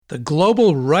the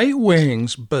global right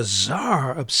wing's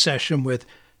bizarre obsession with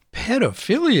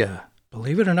pedophilia.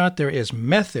 Believe it or not, there is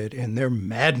method in their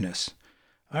madness.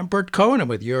 I'm Bert Cohen, and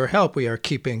with your help, we are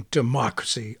keeping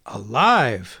democracy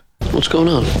alive. What's going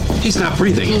on? He's not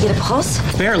breathing. Can you get a pulse?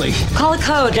 Barely. Call a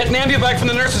code. Get an ambulance from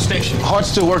the nurse's station. Heart's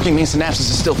still working, means synapses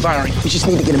is still firing. We just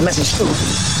need to get a message through.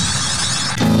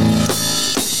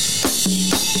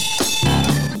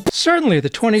 Certainly, the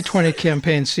 2020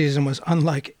 campaign season was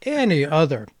unlike any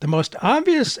other. The most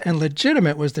obvious and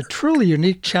legitimate was the truly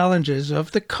unique challenges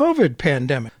of the COVID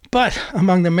pandemic. But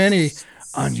among the many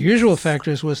unusual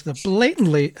factors was the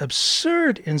blatantly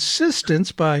absurd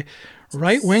insistence by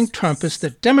right-wing Trumpists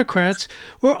that Democrats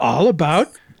were all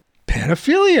about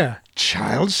pedophilia,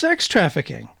 child sex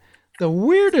trafficking. The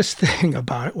weirdest thing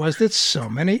about it was that so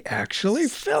many actually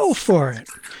fell for it.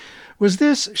 Was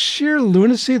this sheer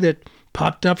lunacy that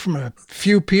popped up from a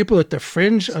few people at the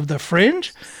fringe of the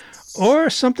fringe? Or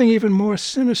something even more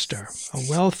sinister, a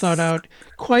well-thought-out,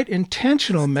 quite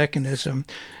intentional mechanism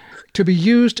to be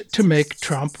used to make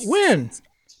Trump win?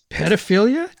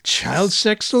 Pedophilia? Child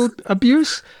sexual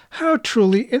abuse? How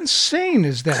truly insane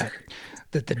is that?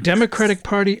 That the Democratic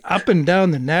Party up and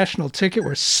down the national ticket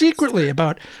were secretly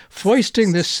about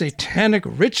foisting this satanic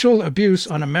ritual abuse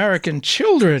on American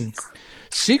children.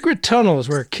 Secret tunnels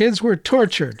where kids were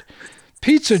tortured.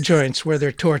 Pizza joints where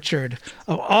they're tortured.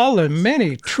 Of all the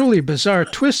many truly bizarre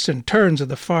twists and turns of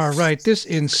the far right, this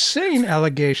insane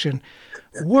allegation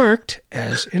worked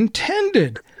as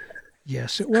intended.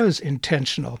 Yes, it was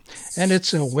intentional, and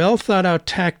it's a well-thought-out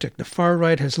tactic the far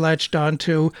right has latched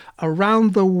onto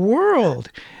around the world,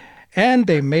 and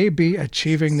they may be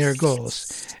achieving their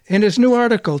goals. In his new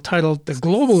article titled The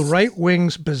Global Right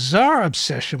Wing's Bizarre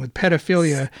Obsession with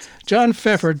Pedophilia, John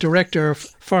Pfeffer, Director of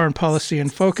Foreign Policy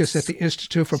and Focus at the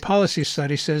Institute for Policy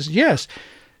Studies, says, yes,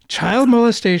 child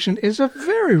molestation is a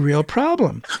very real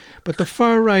problem, but the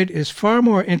far right is far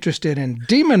more interested in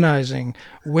demonizing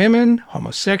women,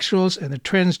 homosexuals, and the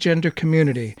transgender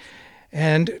community.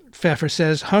 And Pfeffer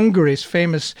says Hungary's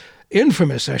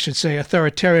infamous,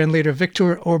 authoritarian leader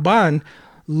Viktor Orban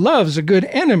loves a good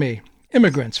enemy,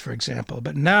 immigrants, for example,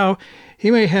 but now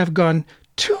he may have gone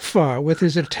too far with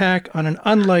his attack on an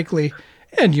unlikely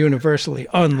and universally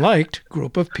unliked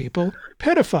group of people,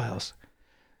 pedophiles.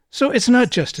 So it's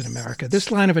not just in America.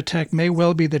 This line of attack may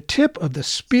well be the tip of the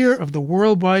spear of the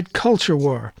worldwide culture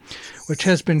war, which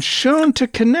has been shown to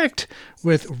connect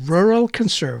with rural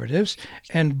conservatives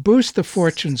and boost the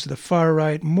fortunes of the far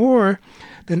right more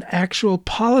than actual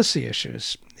policy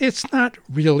issues. It's not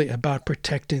really about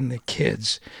protecting the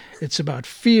kids. It's about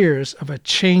fears of a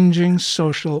changing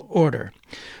social order.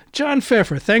 John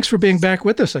Pfeffer, thanks for being back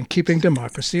with us on Keeping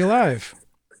Democracy Alive.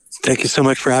 Thank you so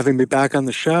much for having me back on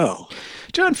the show.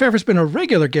 John Pfeffer's been a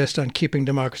regular guest on Keeping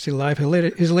Democracy Alive.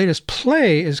 His latest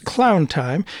play is Clown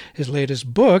Time. His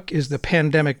latest book is The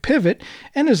Pandemic Pivot.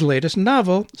 And his latest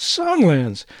novel,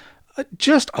 Songlands.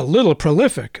 Just a little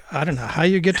prolific. I don't know how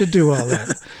you get to do all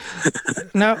that.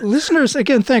 Now, listeners,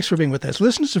 again, thanks for being with us.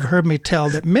 Listeners have heard me tell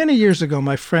that many years ago,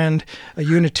 my friend, a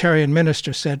Unitarian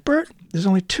minister, said, Bert, there's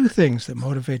only two things that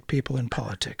motivate people in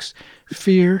politics,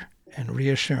 fear and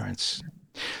reassurance.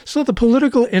 So the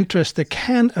political interest that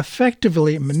can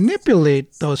effectively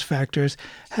manipulate those factors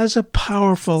has a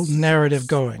powerful narrative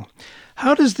going.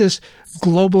 How does this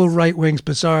global right wing's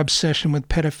bizarre obsession with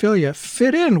pedophilia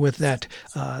fit in with that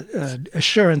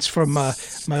assurance from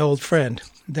my old friend,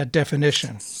 that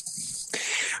definition?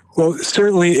 Well,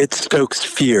 certainly it stokes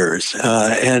fears.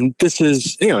 And this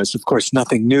is, it's of course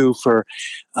nothing new for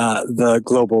the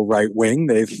global right wing.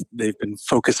 They've been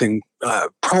focusing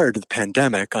prior to the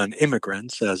pandemic on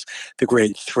immigrants as the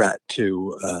great threat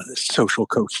to social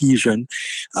cohesion,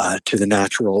 to the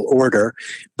natural order.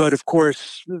 But of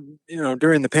course,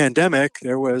 during the pandemic,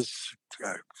 there was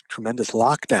tremendous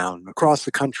lockdown across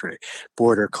the country,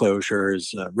 border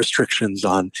closures, restrictions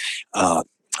on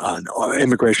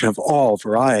immigration of all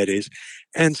varieties.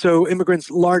 And so immigrants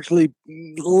largely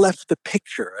left the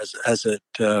picture as it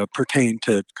pertained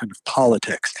to kind of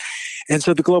politics. And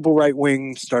so the global right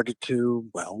wing started to,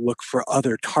 look for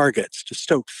other targets to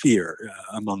stoke fear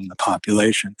among the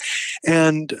population.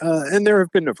 And there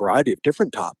have been a variety of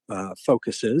different top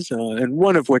focuses, and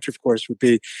one of which, of course, would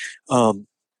be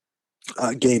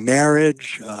gay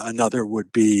marriage. Another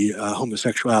would be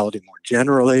homosexuality more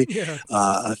generally. Yeah.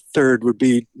 A third would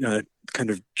be kind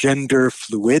of gender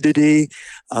fluidity.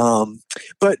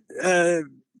 But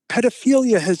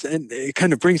pedophilia has, and it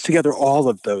kind of brings together all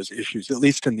of those issues, at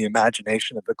least in the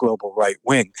imagination of the global right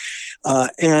wing.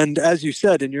 And as you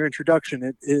said in your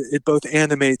introduction, it both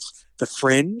animates the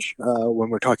fringe when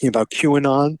we're talking about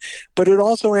QAnon, but it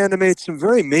also animates some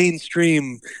very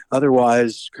mainstream,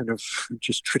 otherwise kind of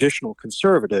just traditional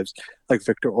conservatives like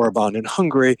Viktor Orban in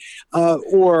Hungary,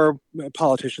 or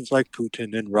politicians like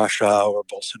Putin in Russia or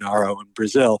Bolsonaro in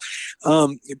Brazil.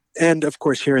 And of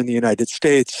course, here in the United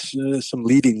States, some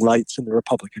leading lights in the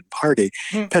Republican Party.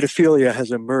 Pedophilia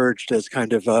has emerged as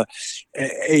kind of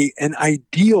an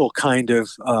ideal kind of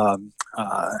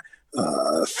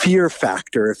fear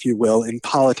factor, if you will, in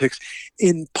politics,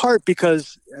 in part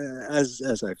because,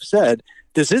 as I've said,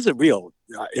 this is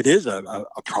it is a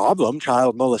problem.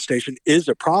 Child molestation is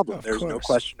a problem. There's no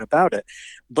question about it.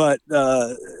 But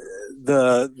the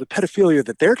pedophilia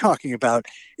that they're talking about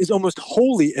is almost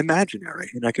wholly imaginary.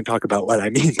 And I can talk about what I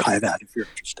mean by that if you're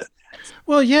interested.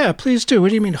 Well, yeah, please do. What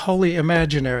do you mean wholly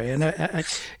imaginary? And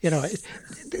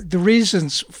the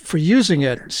reasons for using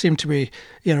it seem to be,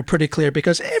 pretty clear,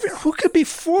 because who could be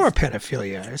for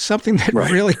pedophilia? It's something that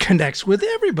really connects with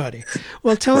everybody.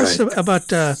 Well, tell us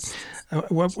about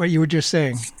what you were just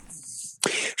saying.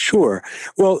 Sure.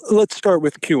 Well, let's start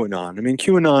with QAnon. I mean,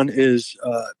 QAnon is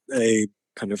a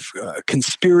kind of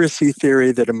conspiracy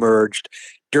theory that emerged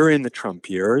during the Trump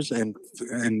years and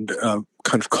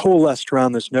kind of coalesced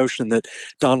around this notion that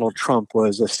Donald Trump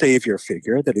was a savior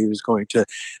figure, that he was going to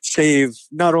save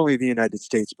not only the United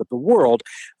States but the world.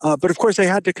 But of course, they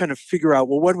had to kind of figure out,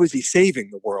 well, what was he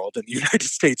saving the world and the United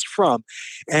States from?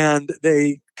 And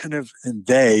they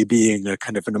being a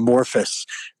kind of an amorphous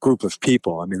group of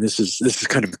people. I mean, this is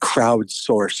kind of a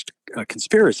crowdsourced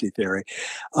conspiracy theory.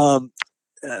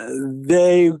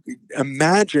 They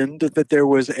imagined that there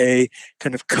was a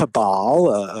kind of cabal,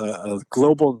 a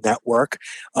global network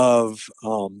of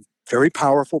very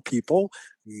powerful people,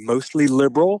 mostly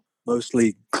liberal,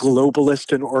 mostly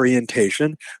globalist in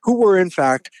orientation, who were in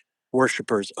fact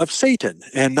worshippers of Satan.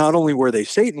 And not only were they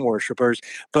Satan worshippers,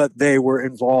 but they were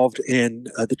involved in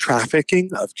the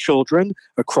trafficking of children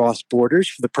across borders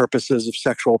for the purposes of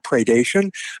sexual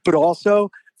predation, but also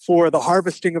for the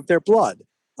harvesting of their blood.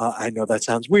 I know that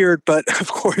sounds weird, but of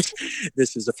course,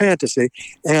 this is a fantasy.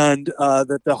 And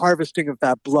that the harvesting of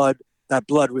that blood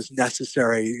was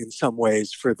necessary in some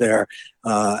ways for their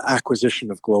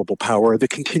acquisition of global power, the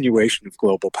continuation of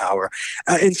global power.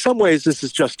 In some ways, this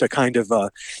is just a kind of a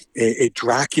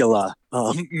Dracula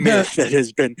myth that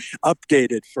has been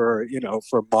updated for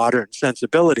modern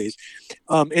sensibilities.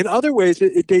 In other ways,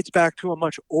 it dates back to a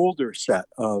much older set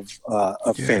of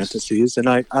fantasies, and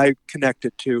I connect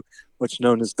it to what's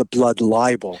known as the blood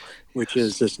libel, which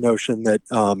is this notion that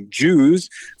Jews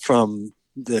from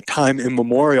the time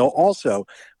immemorial also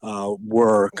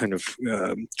were kind of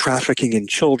trafficking in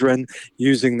children,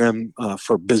 using them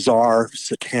for bizarre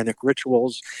satanic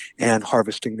rituals and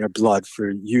harvesting their blood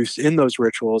for use in those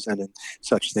rituals and in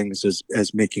such things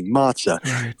as making matzah.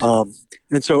 Right.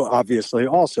 And so obviously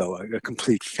also a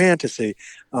complete fantasy,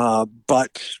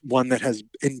 but one that has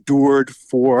endured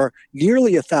for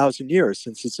nearly 1,000 years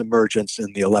since its emergence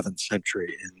in the 11th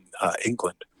century in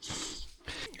England.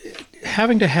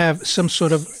 Having to have some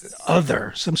sort of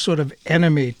other, some sort of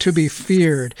enemy to be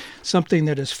feared, something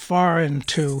that is foreign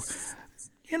to,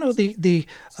 the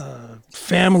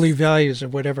family values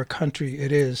of whatever country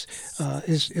it is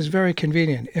very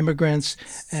convenient. Immigrants,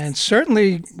 and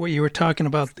certainly what you were talking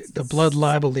about, the blood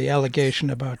libel, the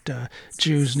allegation about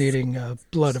Jews needing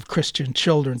blood of Christian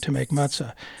children to make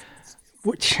matzah.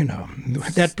 Which,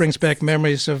 that brings back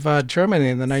memories of Germany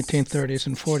in the 1930s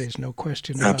and 40s, no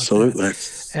question about Absolutely.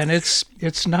 That. And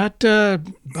it's not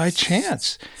by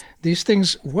chance. These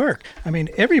things work. I mean,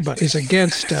 everybody is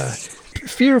against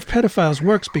fear of pedophiles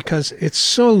works because it's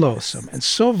so loathsome and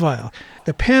so vile.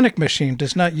 The panic machine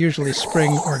does not usually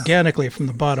spring organically from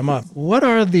the bottom up. What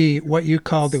are what you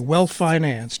call the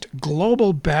well-financed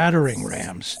global battering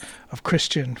rams of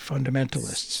Christian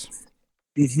fundamentalists?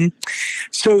 Mm-hmm.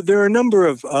 So there are a number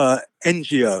of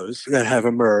NGOs that have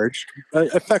emerged,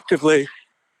 effectively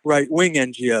right-wing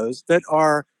NGOs that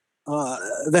are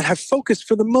that have focused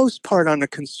for the most part on a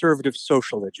conservative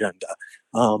social agenda,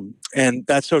 and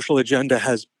that social agenda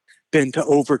has been to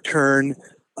overturn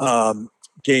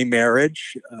gay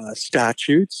marriage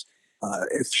statutes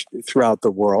throughout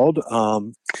the world,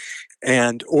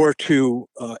 and or to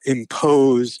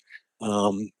impose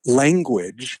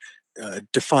language.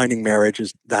 Defining marriage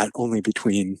as that only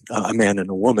between a man and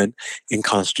a woman in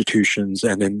constitutions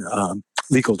and in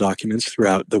legal documents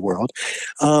throughout the world.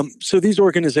 So these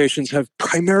organizations have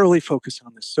primarily focused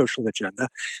on the social agenda.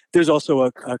 There's also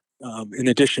in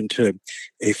addition to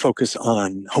a focus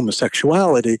on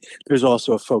homosexuality, there's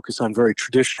also a focus on very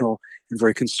traditional and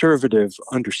very conservative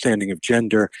understanding of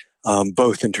gender,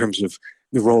 both in terms of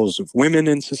the roles of women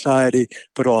in society,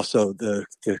 but also the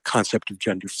concept of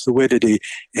gender fluidity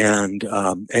and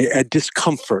a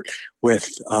discomfort with,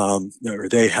 or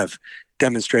they have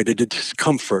demonstrated a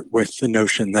discomfort with the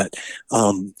notion that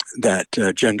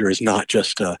gender is not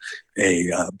just a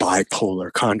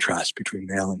bipolar contrast between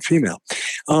male and female.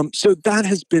 So that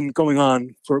has been going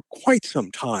on for quite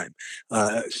some time.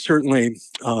 Certainly,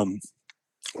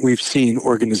 we've seen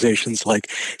organizations like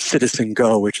Citizen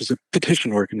Go, which is a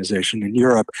petition organization in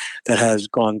Europe that has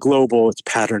gone global. It's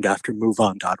patterned after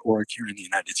MoveOn.org here in the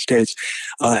United States,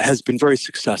 has been very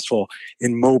successful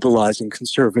in mobilizing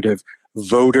conservative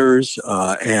voters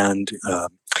and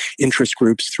interest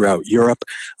groups throughout Europe.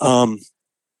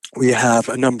 We have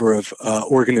a number of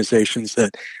organizations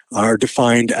that are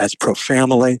defined as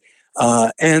pro-family,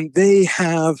 and they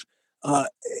have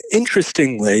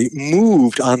interestingly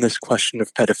moved on this question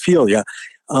of pedophilia.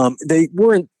 They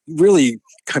weren't really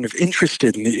kind of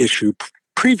interested in the issue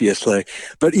previously,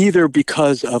 but either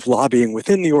because of lobbying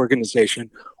within the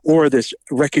organization or this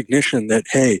recognition that,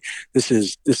 hey, this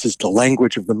is the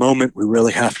language of the moment, we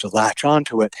really have to latch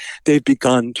onto it, they've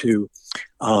begun to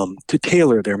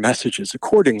tailor their messages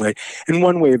accordingly. And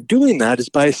one way of doing that is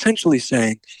by essentially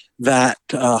saying that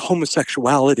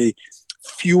homosexuality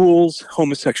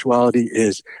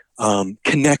is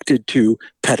connected to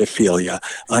pedophilia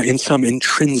in some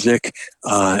intrinsic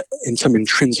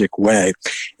way,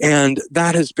 and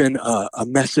that has been a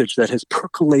message that has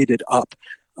percolated up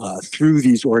through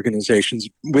these organizations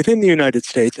within the United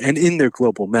States and in their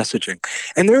global messaging,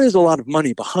 and there is a lot of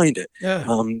money behind it. Yeah.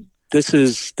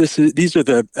 These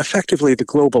are effectively the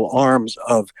global arms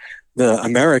of the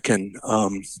American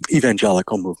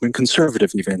evangelical movement,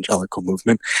 conservative evangelical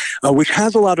movement, which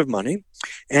has a lot of money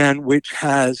and which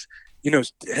has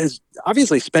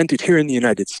obviously spent it here in the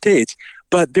United States,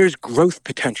 but there's growth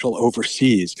potential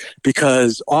overseas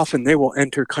because often they will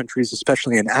enter countries,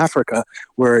 especially in Africa,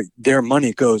 where their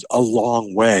money goes a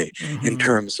long way in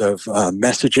terms of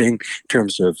messaging, in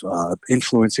terms of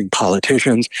influencing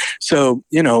politicians. So,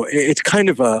 it's kind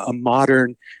of a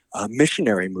modern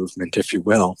missionary movement, if you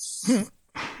will.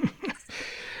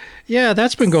 Yeah,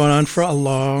 that's been going on for a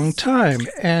long time.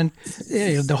 And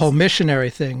the whole missionary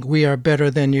thing, we are better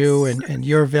than you and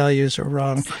your values are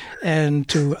wrong. And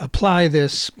to apply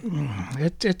this,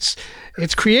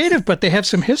 it's creative, but they have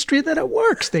some history that it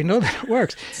works. They know that it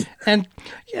works. And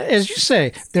as you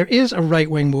say, there is a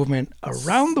right-wing movement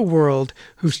around the world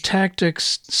whose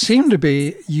tactics seem to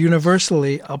be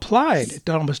universally applied. It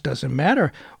almost doesn't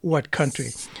matter what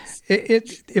country.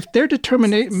 If their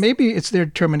determination, maybe it's their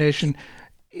determination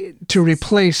to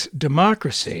replace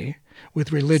democracy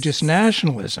with religious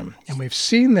nationalism, and we've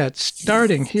seen that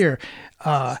starting here.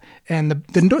 So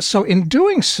in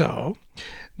doing so,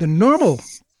 the normal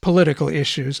political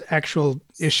issues, actual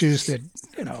issues that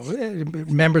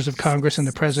members of Congress and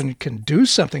the president can do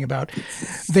something about,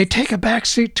 they take a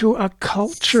backseat to a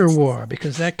culture war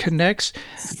because that connects.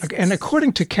 And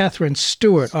according to Catherine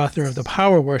Stewart, author of The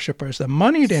Power Worshippers, the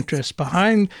moneyed interests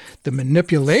behind the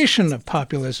manipulation of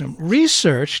populism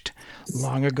researched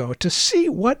long ago to see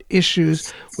what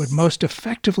issues would most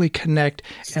effectively connect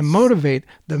and motivate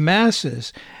the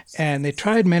masses. And they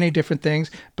tried many different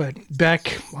things, but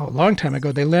back a long time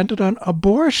ago, they landed on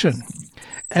abortion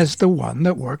as the one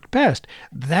that worked best.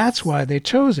 That's why they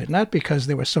chose it, not because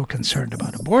they were so concerned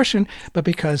about abortion, but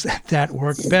because that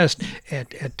worked best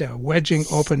at wedging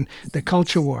open the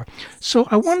culture war. So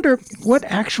I wonder what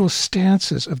actual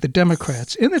stances of the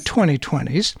Democrats in the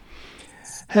 2020s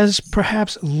has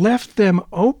perhaps left them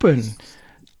open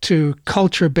to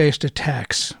culture-based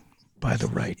attacks by the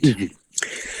right. Mm-hmm.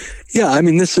 Yeah, I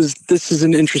mean, this is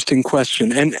an interesting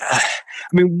question. And I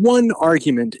mean, one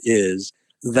argument is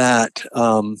that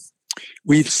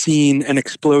we've seen an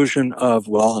explosion of,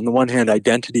 well, on the one hand,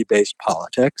 identity-based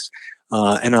politics,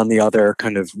 and on the other,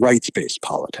 kind of rights-based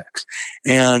politics.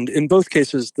 And in both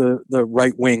cases, the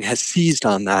right wing has seized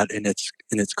on that in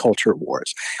its culture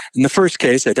wars. In the first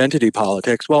case, identity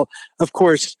politics, well, of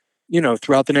course,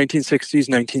 throughout the 1960s,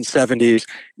 1970s,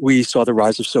 we saw the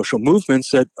rise of social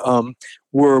movements that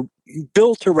were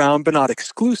built around, but not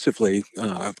exclusively,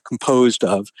 composed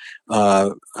of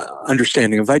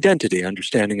understanding of identity,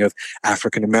 understanding of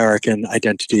African American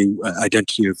identity,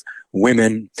 identity of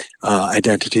women,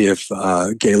 identity of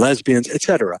gay lesbians,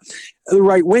 etc. The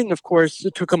right wing, of course,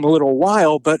 it took them a little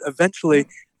while, but eventually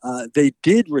they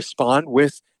did respond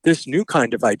with this new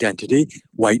kind of identity,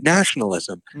 white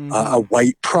nationalism, a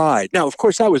white pride. Now, of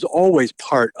course, that was always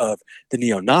part of the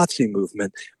neo-Nazi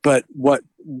movement, but what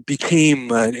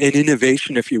became an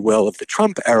innovation, if you will, of the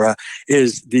Trump era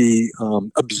is the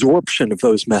absorption of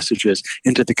those messages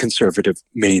into the conservative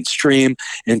mainstream,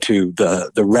 into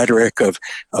the rhetoric of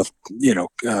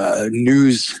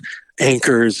news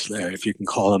anchors, if you can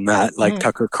call them that, like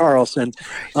Tucker Carlson.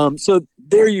 So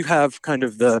there you have kind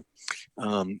of the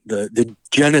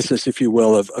genesis, if you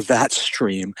will, of that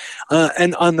stream.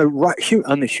 And on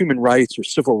the human rights or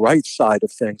civil rights side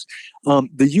of things,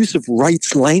 the use of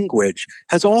rights language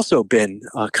has also been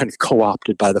kind of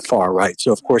co-opted by the far right.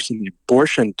 So, of course, in the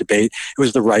abortion debate, it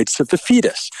was the rights of the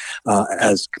fetus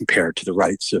as compared to the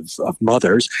rights of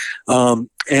mothers.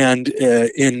 And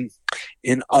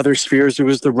in other spheres, it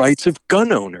was the rights of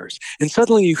gun owners. And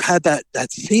suddenly you had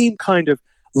that same kind of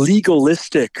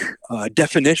legalistic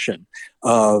definition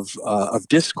of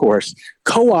discourse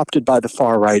co-opted by the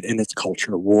far right in its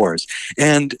culture wars.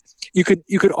 And you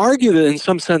could argue that in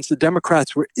some sense the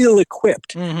Democrats were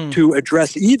ill-equipped to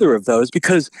address either of those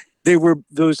because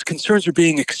those concerns were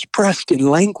being expressed in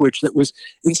language that was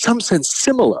in some sense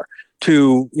similar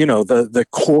to the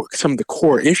core, some of the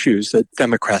core issues that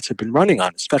Democrats have been running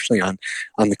on, especially on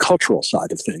the cultural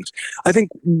side of things. I think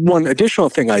one additional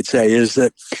thing I'd say is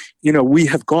that we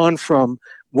have gone from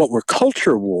what were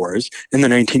culture wars in the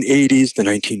 1980s, the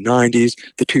 1990s,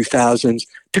 the 2000s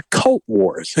to cult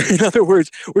wars. In other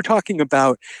words, we're talking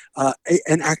about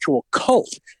an actual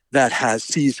cult that has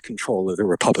seized control of the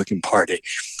Republican Party.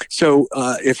 So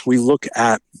if we look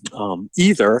at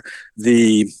either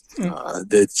the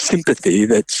sympathy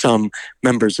that some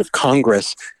members of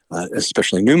Congress,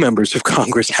 especially new members of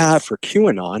Congress, have for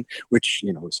QAnon, which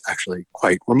is actually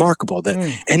quite remarkable that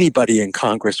anybody in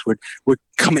Congress would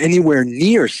come anywhere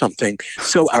near something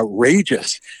so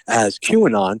outrageous as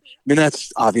QAnon. I mean,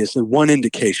 that's obviously one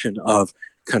indication of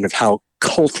kind of how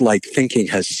cult-like thinking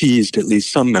has seized at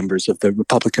least some members of the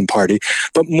Republican Party,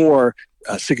 but more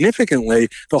significantly,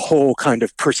 the whole kind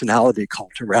of personality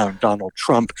cult around Donald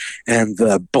Trump and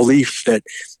the belief that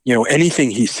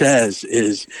anything he says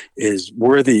is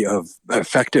worthy of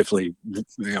effectively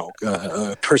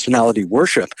personality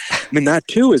worship. I mean, that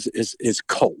too is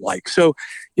cult-like. So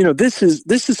this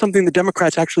is something the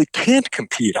Democrats actually can't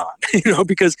compete on,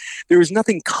 because there is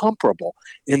nothing comparable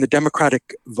in the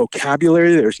Democratic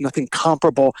vocabulary. There's nothing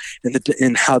comparable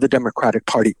in how the Democratic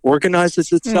Party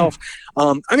organizes itself.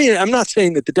 I mean, I'm not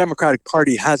saying that the Democratic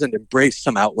Party hasn't embraced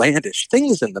some outlandish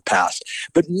things in the past,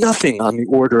 but nothing on the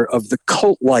order of the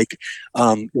cult-like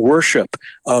worship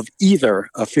of either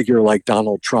a figure like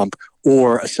Donald Trump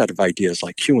or a set of ideas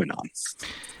like QAnon.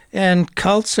 And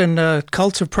cults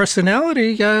of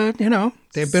personality,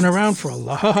 they've been around for a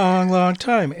long, long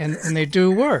time, and they do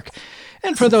work.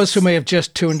 And for those who may have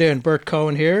just tuned in, Bert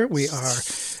Cohen here, we are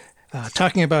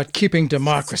talking about keeping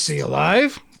democracy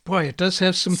alive. Boy, it does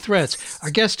have some threats. Our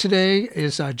guest today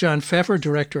is John Pfeffer,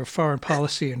 Director of Foreign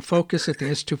Policy and Focus at the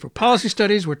Institute for Policy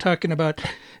Studies. We're talking about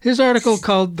his article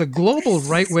called The Global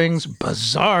Right Wing's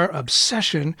Bizarre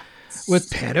Obsession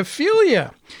with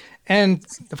Pedophilia. And,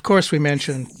 of course, we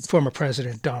mentioned former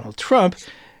President Donald Trump.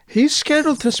 He's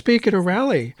scheduled to speak at a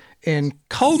rally in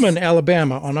Cullman,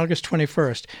 Alabama on August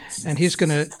 21st, and he's going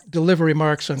to deliver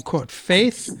remarks on, quote,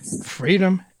 faith,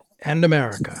 freedom, and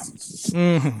America.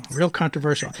 Real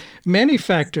controversial. Many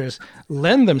factors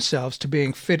lend themselves to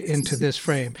being fit into this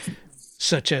frame,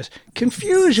 such as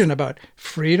confusion about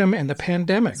freedom and the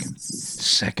pandemic,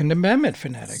 Second Amendment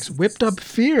fanatics, whipped up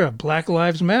fear of Black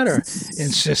Lives Matter,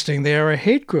 insisting they are a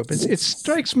hate group. It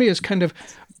strikes me as kind of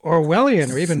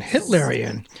Orwellian or even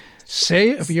Hitlerian.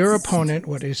 Say of your opponent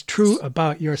what is true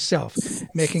about yourself,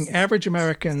 making average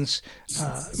Americans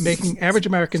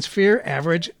fear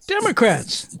average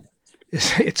Democrats.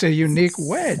 It's a unique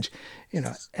wedge.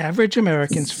 Average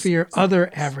Americans fear other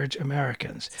average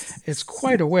Americans. It's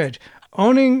quite a wedge.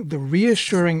 Owning the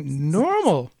reassuring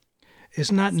normal is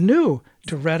not new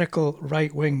to radical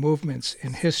right-wing movements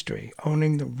in history.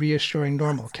 Owning the reassuring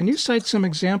normal. Can you cite some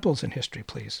examples in history,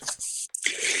 please?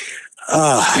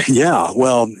 Yeah.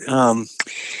 Well, I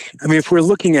mean, if we're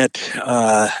looking at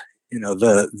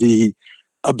the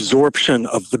absorption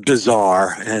of the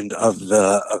bizarre and of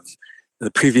the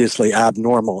previously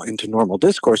abnormal into normal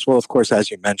discourse, well, of course,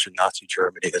 as you mentioned, Nazi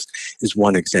Germany is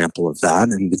one example of that,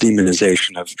 and the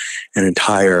demonization of an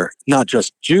entire, not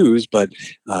just Jews, but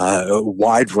a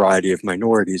wide variety of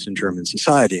minorities in German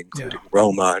society, including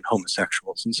Roma and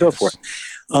homosexuals and so forth.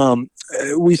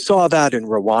 We saw that in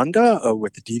Rwanda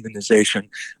with the demonization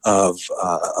of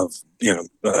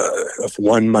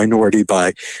one minority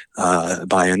by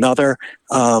another.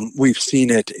 We've seen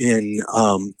it in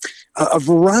a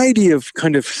variety of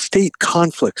kind of state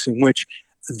conflicts in which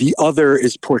the other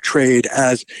is portrayed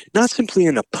as not simply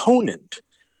an opponent,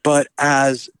 but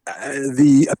as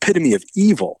the epitome of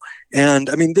evil. And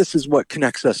I mean, this is what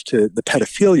connects us to the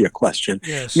pedophilia question.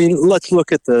 Yes. I mean, let's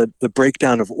look at the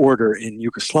breakdown of order in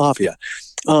Yugoslavia.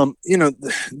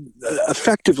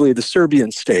 Effectively, the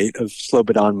Serbian state of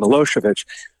Slobodan Milosevic,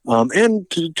 and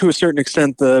to a certain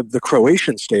extent, the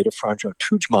Croatian state of Franjo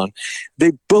Tudjman,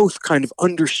 they both kind of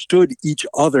understood each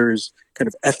other's kind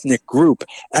of ethnic group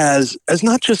as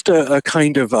not just a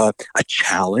kind of a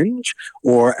challenge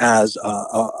or as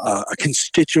a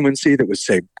constituency that was,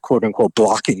 say, quote unquote,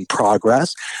 blocking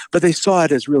progress, but they saw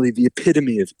it as really the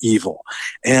epitome of evil.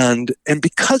 And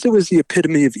because it was the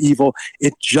epitome of evil,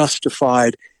 it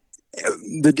justified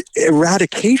the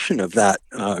eradication of that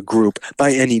group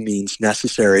by any means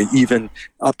necessary, even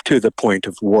up to the point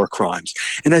of war crimes.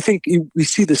 And I think we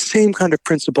see the same kind of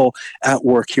principle at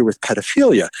work here with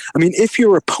pedophilia. I mean, if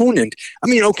your opponent,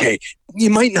 okay, you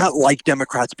might not like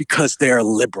Democrats because they're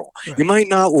liberal. Right. You might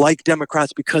not like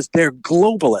Democrats because they're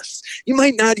globalists. You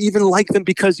might not even like them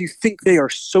because you think they are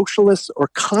socialists or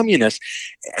communists.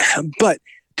 But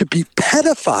to be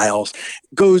pedophiles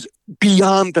goes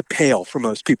beyond the pale for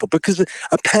most people, because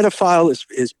a pedophile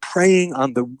is preying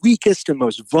on the weakest and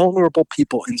most vulnerable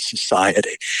people in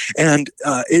society. And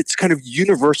it's kind of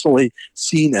universally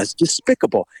seen as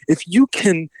despicable. If you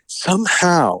can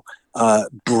somehow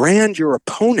brand your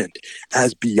opponent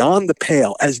as beyond the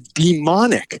pale, as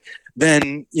demonic,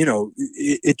 then,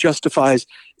 it justifies,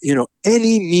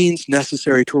 any means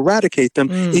necessary to eradicate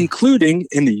them, including,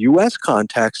 in the U.S.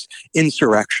 context,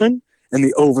 insurrection and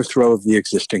the overthrow of the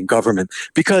existing government.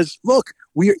 Because, look,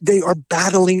 they are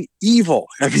battling evil.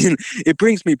 I mean, it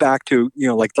brings me back to,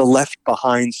 like the Left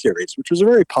Behind series, which was a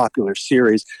very popular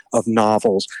series of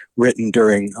novels written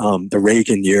during the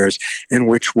Reagan years, and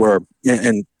which were,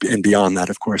 and beyond that,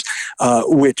 of course,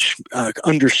 which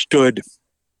understood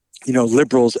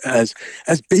liberals as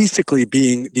basically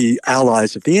being the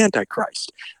allies of the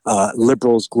Antichrist.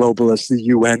 Liberals, globalists, the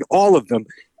UN, all of them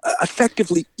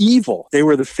effectively evil. They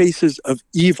were the faces of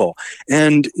evil.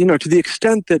 And, to the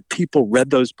extent that people read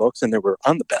those books, and they were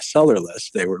on the bestseller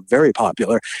list, they were very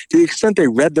popular, to the extent they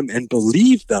read them and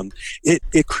believed them,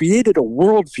 it created a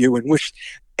worldview in which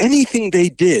anything they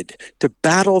did to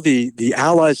battle the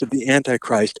allies of the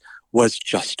Antichrist was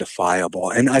justifiable.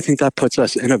 And I think that puts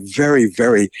us in a very,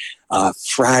 very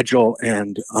fragile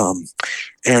and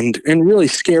really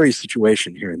scary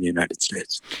situation here in the United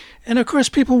States. And of course,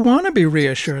 people want to be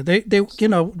reassured. They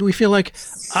we feel like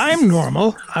I'm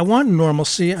normal. I want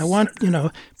normalcy. I want,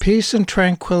 peace and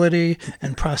tranquility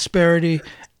and prosperity.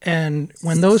 And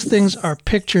when those things are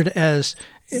pictured as,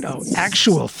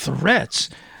 actual threats,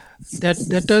 that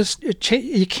does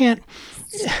you can't.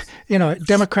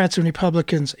 Democrats and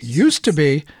Republicans used to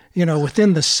be,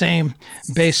 within the same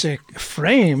basic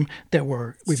frame that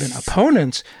we've been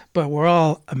opponents, but we're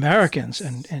all Americans,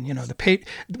 and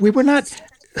we were not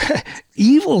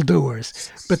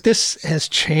evildoers, but this has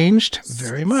changed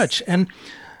very much. And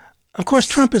of course,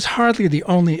 Trump is hardly the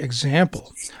only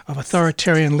example of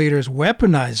authoritarian leaders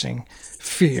weaponizing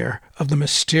fear of the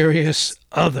mysterious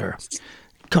other,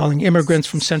 calling immigrants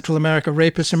from Central America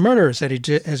rapists and murderers,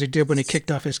 as he did when he kicked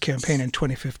off his campaign in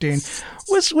 2015,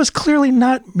 was clearly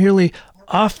not merely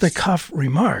off-the-cuff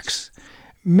remarks.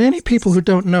 Many people who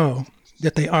don't know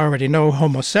that they already know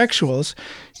homosexuals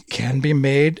can be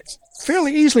made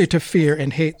fairly easily to fear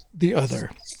and hate the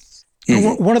other.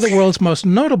 Mm-hmm. One of the world's most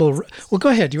notable... Well, go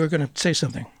ahead. You were going to say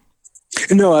something.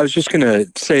 No, I was just going to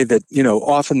say that,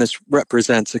 often this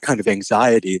represents a kind of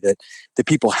anxiety that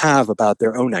people have about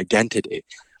their own identity.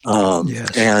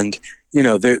 Yes. And,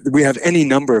 we have any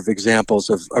number of examples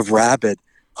of rabid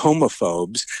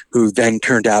homophobes who then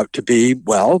turned out to be,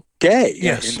 gay.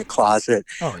 Yes. In the closet.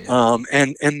 Oh, yeah.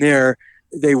 And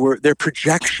their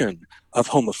projection of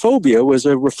homophobia was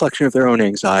a reflection of their own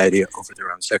anxiety over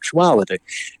their own sexuality.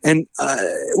 And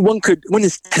one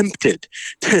is tempted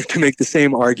to make the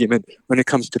same argument when it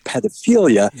comes to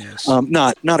pedophilia, yes.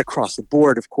 Not across the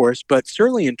board, of course, but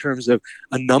certainly in terms of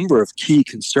a number of key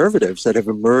conservatives that have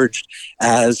emerged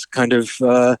as kind of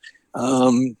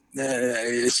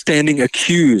standing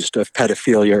accused of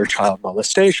pedophilia or child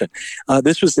molestation.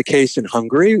 This was the case in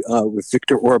Hungary with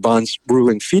Viktor Orban's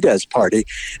ruling Fidesz party.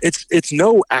 It's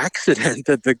no accident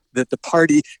that the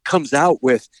party comes out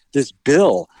with this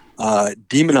bill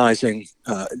demonizing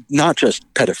not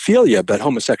just pedophilia, but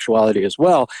homosexuality as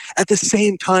well, at the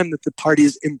same time that the party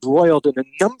is embroiled in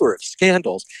a number of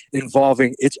scandals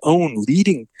involving its own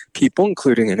leading people,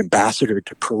 including an ambassador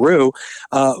to Peru,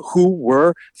 who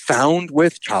were found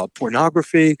with child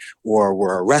pornography or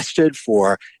were arrested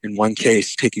for, in one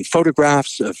case, taking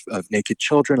photographs of naked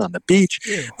children on the beach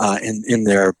in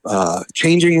their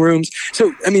changing rooms.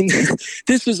 So, I mean,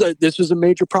 this was a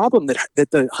major problem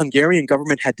that the Hungarian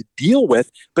government had to deal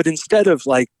with, but instead of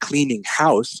like cleaning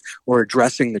house or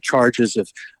addressing the charges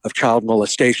of child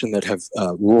molestation that have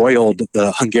roiled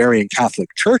the Hungarian Catholic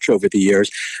Church over the years,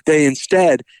 they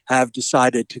instead have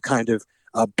decided to kind of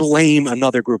blame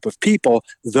another group of people,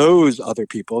 those other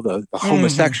people, the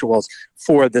homosexuals,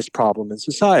 for this problem in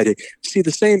society. See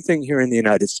the same thing here in the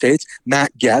United States.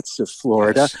 Matt Gaetz of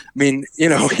Florida. Yes. I mean,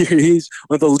 he's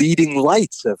one of the leading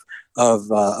lights of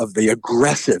the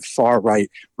aggressive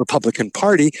far-right Republican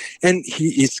Party, and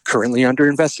he's currently under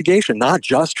investigation, not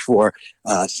just for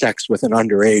sex with an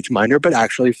underage minor, but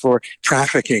actually for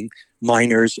trafficking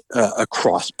minors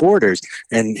across borders,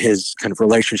 and his kind of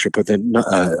relationship with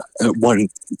one,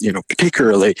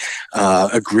 particularly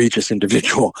egregious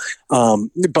individual.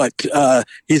 But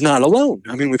he's not alone.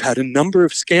 I mean, we've had a number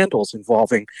of scandals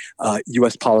involving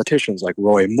U.S. politicians like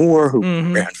Roy Moore, who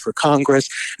ran for Congress,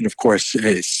 and of course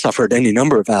suffered any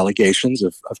number of allegations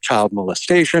of child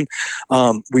molestation.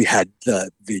 We had the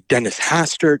Dennis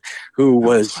Hastert, who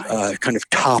was kind of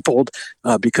toppled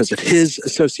because of his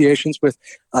associations with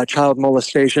child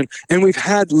molestation. And we've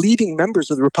had leading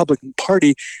members of the Republican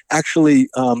Party actually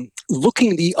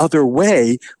looking the other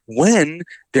way when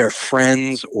their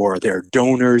friends or their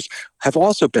donors have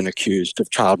also been accused of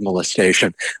child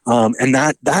molestation. And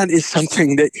that is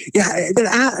something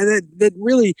that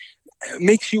really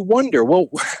makes you wonder, well,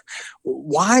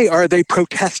 why are they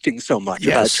protesting so much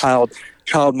about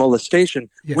child molestation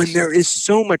when there is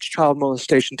so much child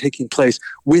molestation taking place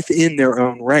within their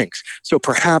own ranks? So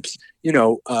perhaps,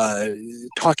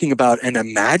 talking about an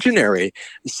imaginary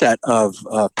set of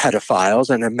pedophiles,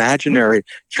 an imaginary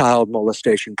child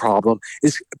molestation problem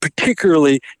is a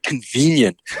particularly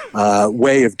convenient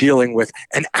way of dealing with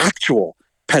an actual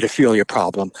pedophilia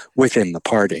problem within the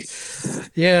party.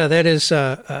 Yeah, that is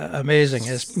amazing.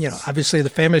 As obviously the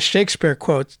famous Shakespeare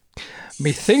quote,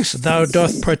 "Methinks thou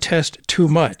doth protest too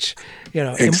much."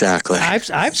 Exactly.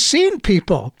 I've seen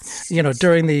people,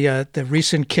 during the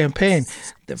recent campaign,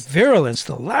 the virulence,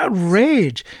 the loud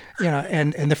rage,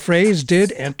 and the phrase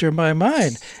did enter my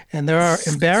mind. And there are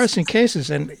embarrassing cases.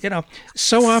 And,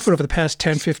 so often over the past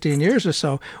 10, 15 years or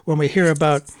so, when we hear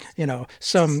about,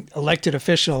 some elected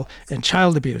official and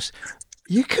child abuse,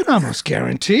 you can almost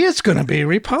guarantee it's going to be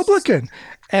Republican.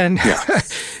 And,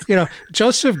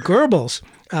 Joseph Goebbels,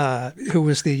 who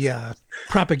was the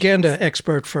propaganda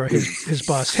expert for his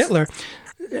boss Hitler,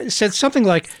 said something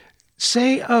like,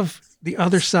 "Say of the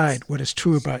other side what is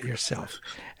true about yourself."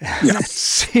 Yeah. That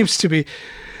seems to be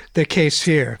the case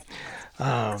here.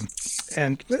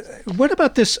 And what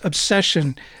about this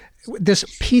obsession, this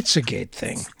Pizzagate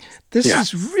thing? This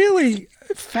is really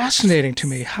fascinating to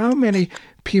me, how many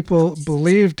people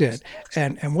believed it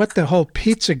and what the whole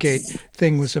Pizzagate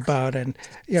thing was about. And,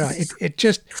 it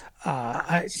just,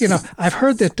 I've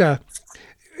heard that,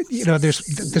 there's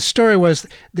the story was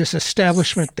this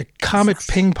establishment, the Comet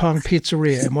Ping Pong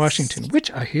Pizzeria in Washington, which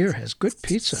I hear has good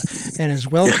pizza and is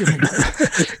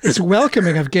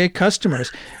welcoming of gay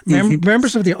customers.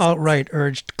 Members of the alt-right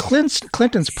urged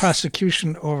Clinton's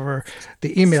prosecution over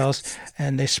the emails,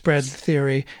 and they spread the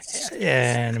theory.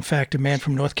 And in fact, a man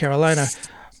from North Carolina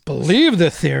believed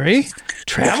the theory,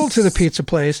 traveled to the pizza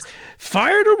place,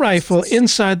 fired a rifle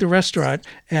inside the restaurant,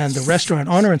 and the restaurant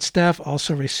owner and staff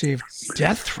also received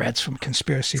death threats from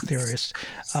conspiracy theorists.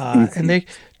 And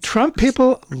Trump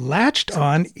people latched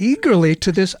on eagerly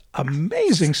to this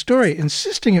amazing story,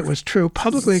 insisting it was true,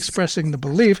 publicly expressing the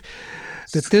belief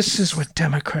that this is what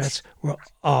Democrats were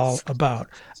all about.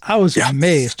 I was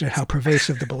amazed at how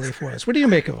pervasive the belief was. What do you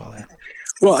make of all that?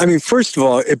 Well, I mean, first of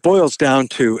all, it boils down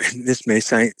to, and this may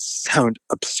sound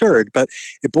absurd, but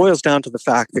it boils down to the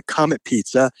fact that Comet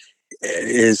Pizza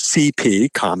is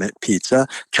CP, Comet Pizza.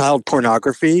 Child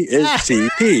pornography is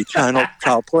CP,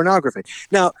 child pornography.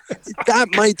 Now, that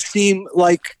might seem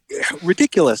like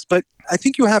ridiculous, but I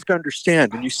think you have to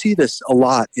understand, and you see this a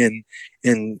lot in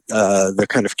the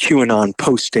kind of QAnon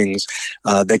postings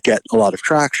that get a lot of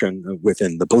traction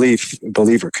within the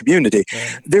believer community.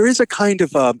 There is a kind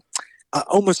of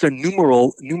almost a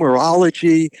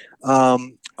numerology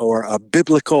or a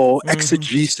biblical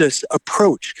exegesis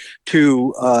approach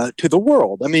to the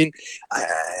world. I mean,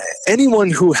 anyone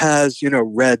who has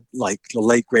read like The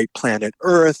Late Great Planet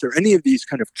Earth or any of these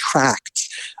kind of tracts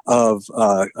of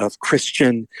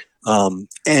Christian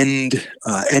end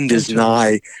is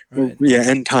nigh, right.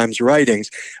 end times writings,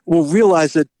 will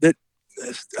realize that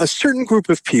a certain group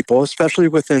of people, especially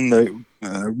within the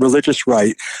religious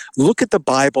right, look at the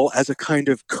Bible as a kind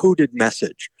of coded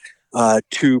message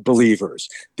to believers.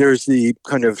 There's the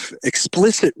kind of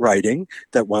explicit writing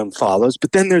that one follows,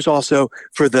 but then there's also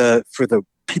for the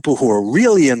people who are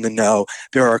really in the know,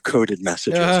 there are coded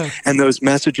messages. And those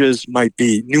messages might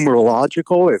be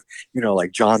numerological, if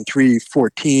like John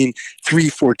 3:14.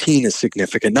 3:14 is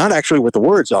significant. Not actually what the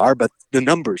words are, but the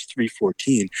numbers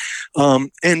 3:14.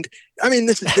 And I mean,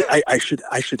 this is I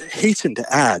should hasten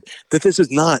to add that this is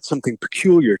not something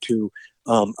peculiar to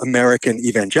American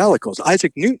evangelicals.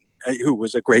 Isaac Newton, who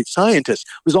was a great scientist,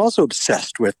 was also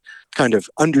obsessed with kind of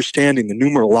understanding the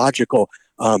numerological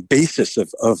basis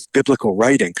of biblical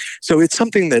writing. So it's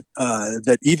something that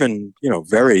that even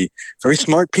very, very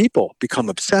smart people become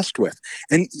obsessed with.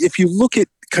 And if you look at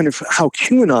kind of how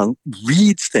QAnon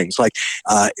reads things, like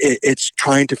it's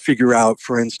trying to figure out,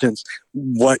 for instance,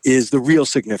 what is the real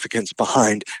significance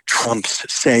behind Trump's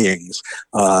sayings.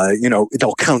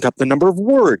 They'll count up the number of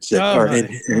words that are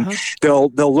in. They'll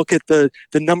look at the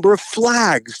number of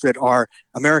flags that are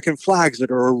American flags that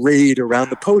are arrayed around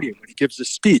the podium when he gives a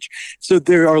speech. So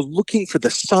they are looking for the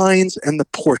signs and the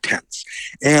portents.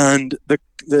 And the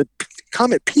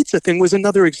Comet Pizza thing was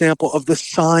another example of the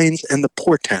signs and the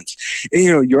portents.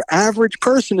 Your average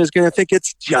person is going to think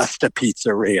it's just a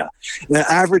pizzeria. The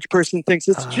average person thinks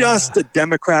it's just a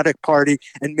Democratic Party,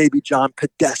 and maybe John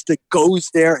Podesta goes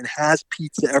there and has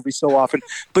pizza every so often.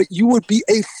 But you would be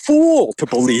a fool to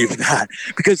believe that,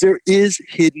 because there is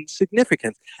hidden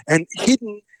significance. And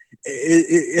hidden,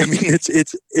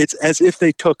 it's as if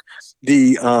they took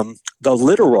the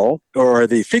literal or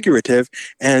the figurative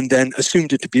and then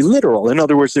assumed it to be literal. In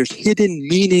other words, there's hidden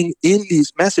meaning in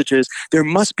these messages. There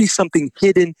must be something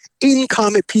hidden in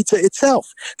Comet Pizza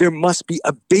itself. There must be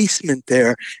a basement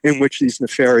there in which these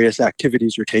nefarious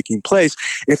activities are taking place.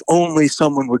 If only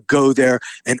someone would go there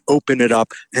and open it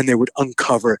up, and they would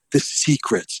uncover the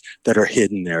secrets that are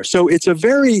hidden there. So it's a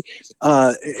very,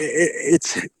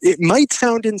 it might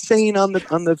sound insane on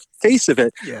the face of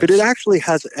it, yes, but it actually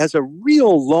has a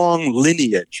real long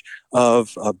lineage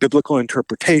of biblical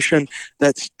interpretation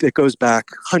that goes back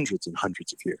hundreds and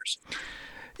hundreds of years.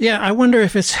 Yeah, I wonder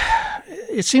if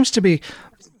it seems to be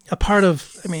a part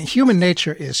of, human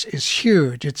nature is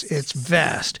huge. It's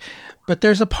vast. But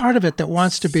there's a part of it that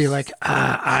wants to be like,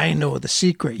 I know the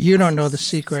secret. You don't know the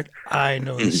secret. I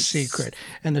know the secret.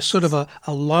 And there's sort of a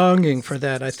longing for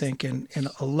that, I think, in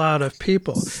a lot of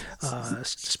people,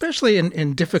 especially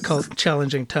in difficult,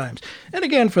 challenging times. And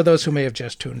again, for those who may have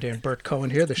just tuned in, Bert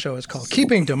Cohen here. The show is called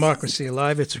Keeping Democracy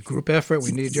Alive. It's a group effort.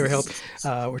 We need your help.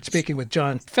 We're speaking with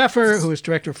John Pfeffer, who is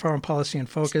Director of Foreign Policy and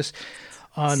Focus,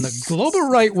 on the global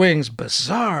right wing's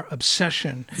bizarre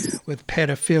obsession with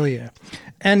pedophilia.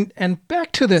 And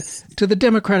back to the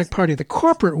Democratic Party, the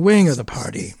corporate wing of the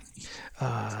party.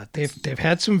 They've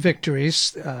had some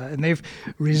victories, and they've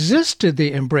resisted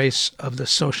the embrace of the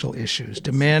social issues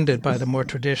demanded by the more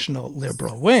traditional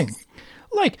liberal wing,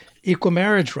 like equal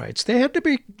marriage rights. They had to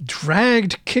be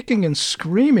dragged kicking and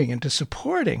screaming into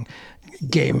supporting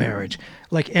gay marriage,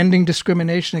 like ending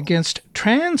discrimination against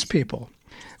trans people.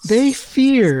 They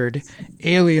feared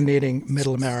alienating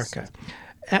middle America.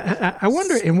 I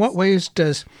wonder, in what ways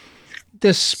does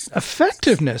this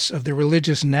effectiveness of the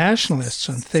religious nationalists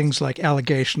on things like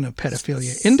allegation of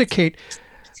pedophilia indicate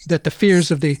that the fears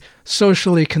of the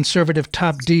socially conservative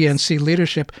top DNC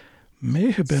leadership may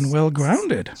have been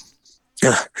well-grounded?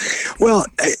 Well,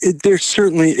 there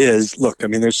certainly is. Look,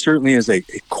 there certainly is a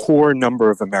core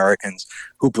number of Americans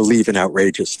who believe in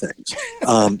outrageous things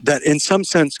that in some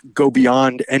sense go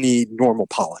beyond any normal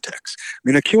politics.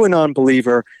 A QAnon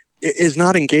believer is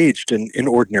not engaged in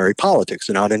ordinary politics.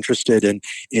 They're not interested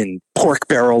in pork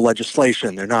barrel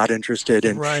legislation. They're not interested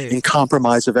in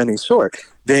compromise of any sort.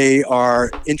 They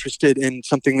are interested in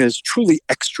something that is truly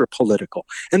extra political.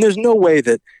 And there's no way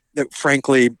that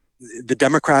frankly, the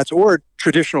Democrats or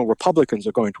traditional Republicans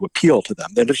are going to appeal to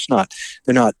them. They're just not.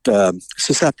 They're not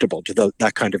susceptible to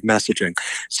that kind of messaging.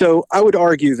 So I would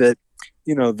argue that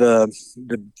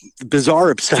the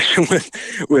bizarre obsession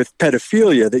with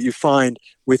pedophilia that you find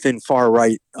within far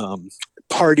right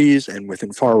parties and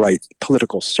within far right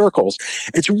political circles,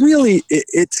 it's really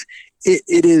it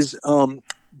is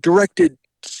directed,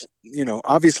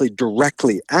 obviously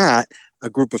directly at a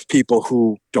group of people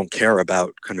who don't care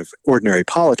about kind of ordinary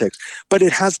politics, but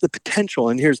it has the potential,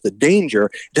 and here's the danger,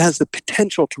 it has the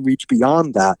potential to reach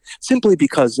beyond that simply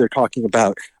because they're talking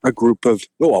about a group of,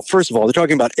 well, first of all, they're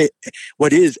talking about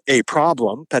what is a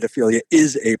problem. Pedophilia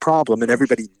is a problem, and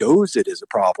everybody knows it is a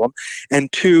problem.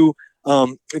 And two,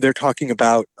 they're talking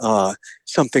about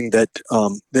something that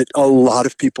that a lot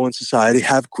of people in society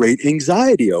have great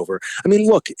anxiety over. I mean,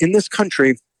 look, in this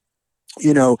country,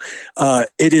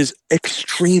 it is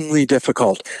extremely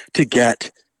difficult to get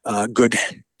good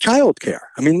childcare.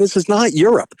 I mean, this is not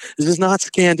Europe. This is not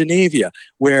Scandinavia,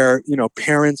 where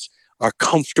parents are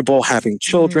comfortable having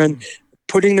children,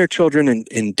 putting their children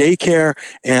in daycare,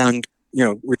 and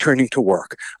returning to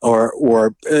work,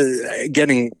 or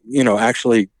getting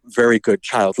actually very good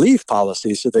child leave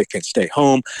policies so they can stay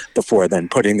home before then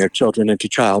putting their children into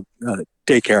child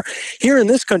daycare. Here in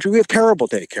this country, we have terrible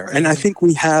daycare, and I think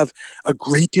we have a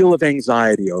great deal of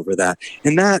anxiety over that.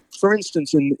 And that, for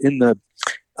instance, in the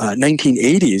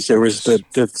 1980s, there was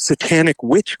the satanic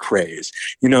witch craze,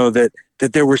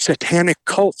 that there were satanic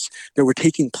cults that were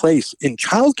taking place in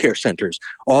childcare centers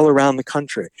all around the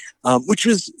country, which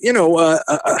was,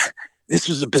 this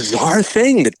was a bizarre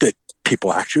thing that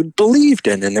people actually believed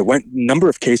in. And a number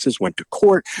of cases went to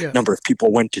court, a number of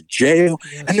people went to jail,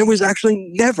 and there was actually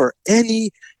never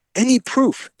any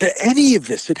proof that any of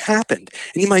this had happened.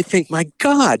 And you might think, my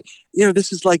God,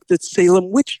 this is like the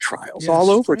Salem witch trials all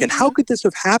over again. How could this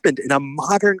have happened in a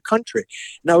modern country?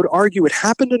 And I would argue it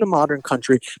happened in a modern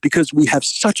country because we have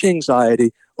such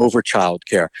anxiety over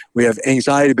childcare. We have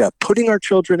anxiety about putting our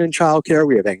children in childcare.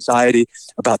 We have anxiety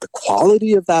about the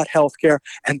quality of that healthcare,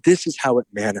 and this is how it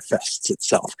manifests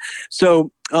itself.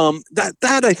 So that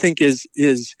I think is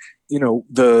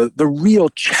the real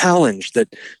challenge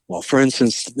that, well, for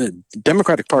instance, the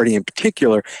Democratic Party in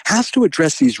particular has to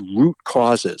address these root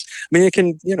causes. I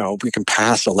mean, we can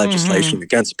pass a legislation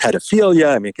against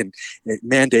pedophilia. I mean, it can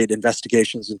mandate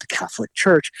investigations into Catholic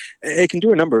Church. It can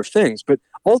do a number of things, but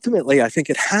ultimately, I think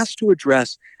it has to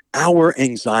address our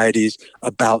anxieties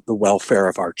about the welfare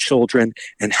of our children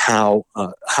and how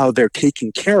they're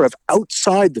taken care of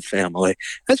outside the family,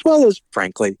 as well as,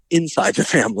 frankly, inside the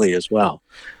family as well.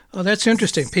 Oh, that's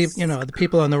interesting. The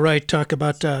people on the right talk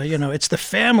about, it's the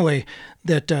family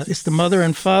that it's the mother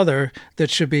and father that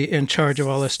should be in charge of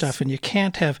all this stuff. And you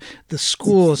can't have the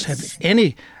schools have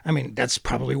any, that's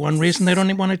probably one reason they don't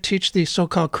even want to teach the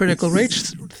so-called critical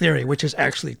race theory, which is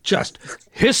actually just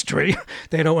history.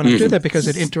 They don't want to do that because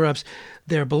it interrupts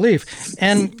their belief.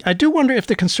 And I do wonder if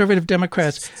the conservative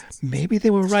Democrats, maybe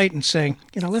they were right in saying,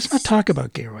 let's not talk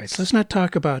about gay rights. Let's not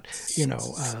talk about,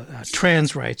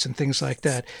 trans rights and things like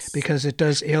that, because it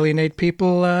does alienate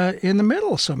people in the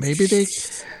middle. So maybe they,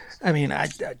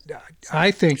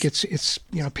 I think it's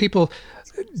people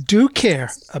do care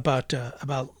about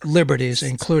liberties,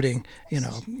 including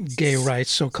gay rights,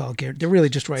 so-called gay. They're really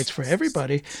just rights for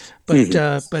everybody,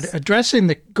 but addressing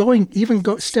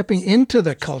stepping into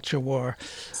the culture war,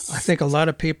 I think a lot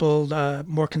of people,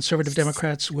 more conservative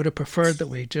Democrats, would have preferred that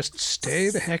we just stay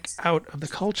the heck out of the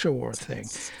culture war thing.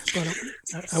 But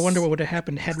I wonder what would have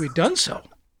happened had we done so.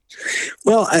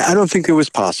 Well, I don't think it was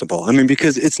possible.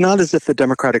 Because it's not as if the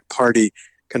Democratic Party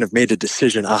kind of made a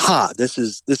decision, this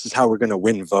is how we're going to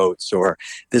win votes, or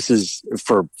this is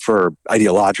for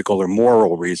ideological or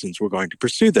moral reasons we're going to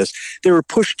pursue this. They were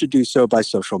pushed to do so by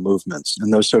social movements,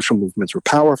 and those social movements were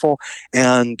powerful,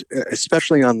 and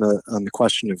especially on the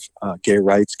question of gay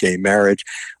rights, gay marriage,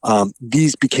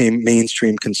 these became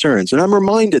mainstream concerns. And I'm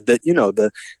reminded that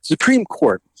the Supreme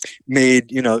Court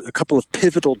made a couple of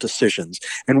pivotal decisions,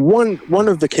 and one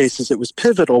of the cases that was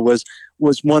pivotal was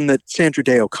one that Sandra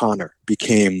Day O'Connor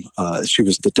became. She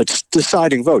was the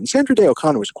deciding vote, and Sandra Day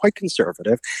O'Connor was quite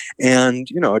conservative, and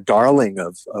a darling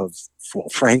of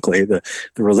frankly the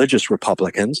religious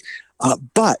Republicans.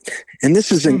 But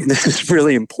this is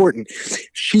really important.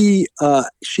 She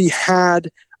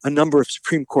had a number of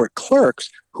Supreme Court clerks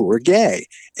who were gay,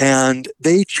 and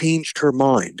they changed her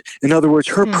mind. In other words,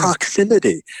 her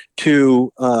proximity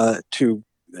to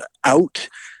out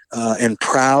and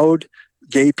proud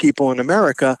gay people in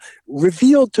America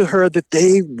revealed to her that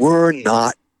they were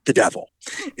not the devil.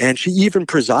 And she even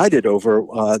presided over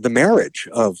the marriage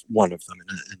of one of them.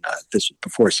 And this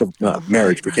before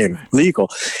marriage became legal.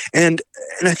 And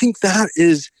I think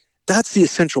that's the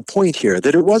essential point here,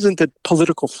 that it wasn't that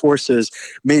political forces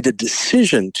made a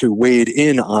decision to wade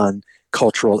in on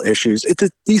cultural issues. It's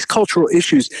that these cultural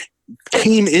issues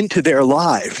came into their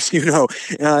lives,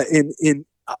 in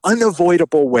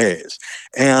unavoidable ways.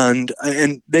 And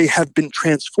they have been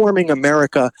transforming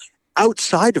America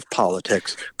outside of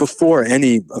politics before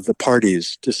any of the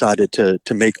parties decided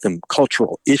to make them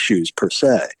cultural issues per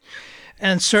se.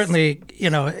 And certainly,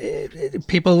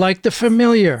 people like the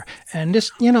familiar. And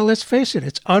this, let's face it,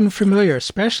 it's unfamiliar,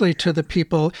 especially to the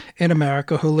people in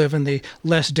America who live in the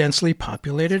less densely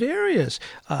populated areas.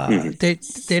 They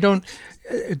don't.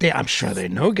 I'm sure they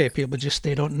know gay people, just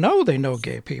they don't know they know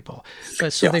gay people.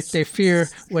 But so they fear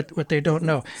what they don't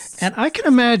know. And I can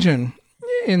imagine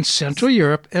in Central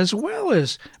Europe as well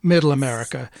as Middle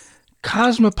America,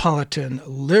 cosmopolitan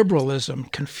liberalism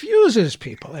confuses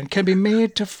people and can be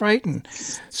made to frighten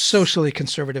socially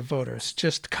conservative voters,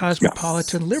 just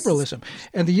cosmopolitan liberalism.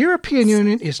 And the European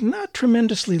Union is not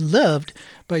tremendously loved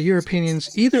by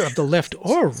Europeans either of the left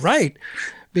or right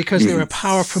because they're a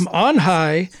power from on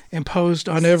high imposed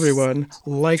on everyone,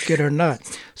 like it or not.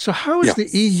 So how is the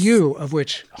EU, of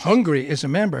which Hungary is a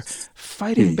member,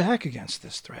 fighting back against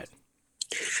this threat?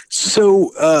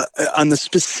 So on the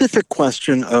specific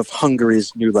question of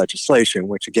Hungary's new legislation,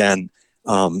 which again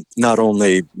not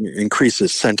only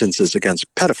increases sentences against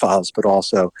pedophiles, but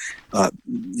also,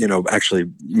 actually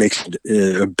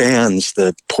bans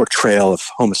the portrayal of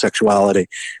homosexuality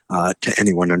to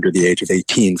anyone under the age of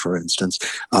 18, for instance,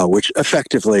 which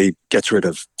effectively gets rid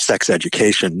of sex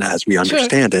education as we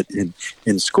understand it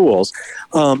in schools.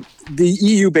 The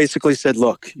EU basically said,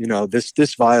 look,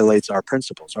 this violates our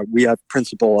principles. We have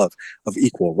principle of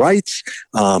equal rights.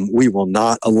 We will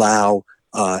not allow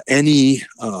any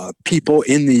people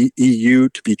in the EU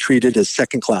to be treated as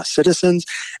second-class citizens,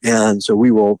 and so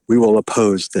we will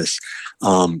oppose this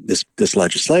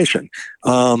legislation.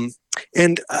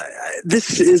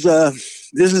 This is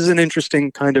an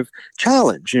interesting kind of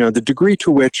challenge. The degree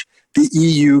to which the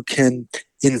EU can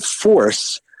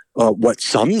enforce what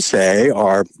some say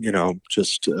are,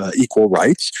 just equal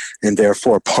rights, and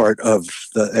therefore part of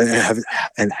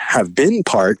have been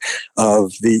part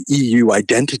of the EU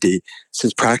identity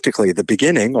since practically the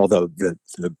beginning. Although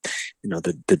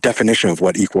the definition of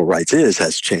what equal rights is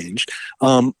has changed,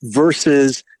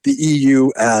 versus the EU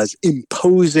as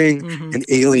imposing an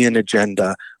alien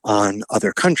agenda on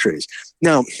other countries.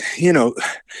 Now,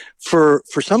 for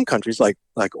some countries like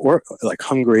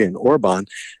Hungary and Orban,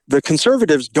 the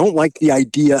conservatives don't like the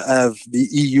idea of the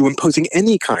EU imposing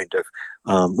any kind of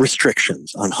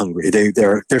restrictions on Hungary.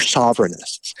 They're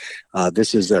sovereignists.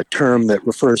 This is a term that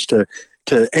refers to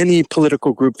any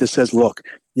political group that says, look,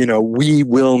 we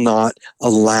will not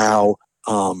allow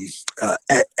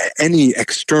any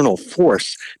external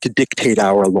force to dictate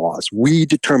our laws. We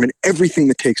determine everything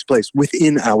that takes place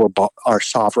within our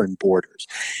sovereign borders.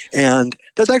 And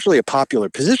that's actually a popular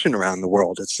position around the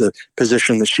world. It's the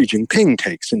position that Xi Jinping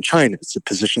takes in China. It's the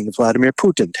position that Vladimir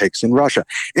Putin takes in Russia.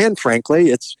 And frankly,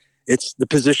 it's the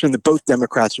position that both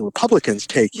Democrats and Republicans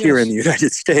take here in the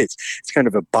United States. It's kind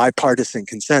of a bipartisan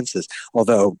consensus,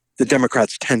 although the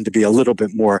Democrats tend to be a little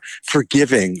bit more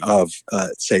forgiving of,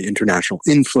 say, international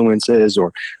influences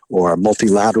or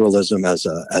multilateralism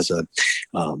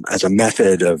as a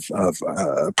method of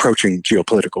approaching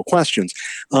geopolitical questions.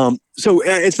 So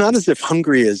it's not as if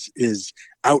Hungary is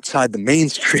outside the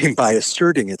mainstream by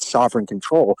asserting its sovereign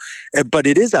control, but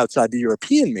it is outside the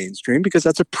European mainstream because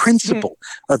that's a principle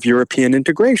of European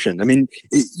integration. I mean,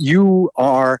 you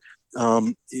are,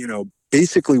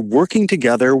 basically working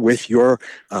together with your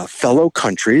fellow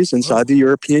countries inside the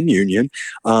European Union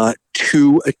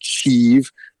to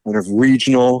achieve kind of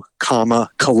regional,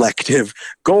 collective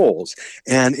goals.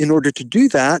 And in order to do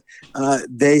that,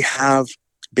 they have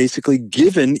basically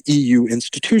given EU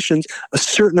institutions a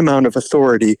certain amount of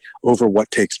authority over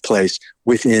what takes place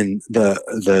within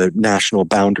the national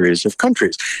boundaries of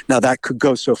countries. Now, that could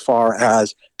go so far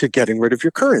as to getting rid of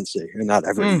your currency. And not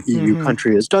every EU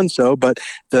country has done so, but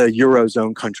the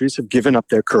Eurozone countries have given up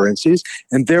their currencies,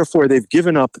 and therefore they've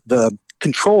given up the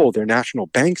control their national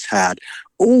banks had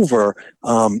over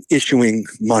issuing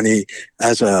money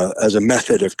as a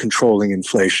method of controlling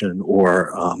inflation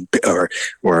or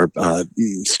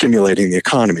stimulating the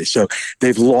economy. So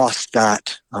they've lost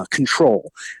that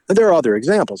control. And there are other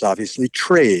examples. Obviously,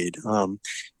 trade.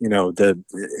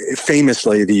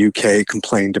 Famously, the UK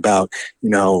complained about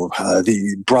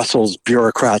the Brussels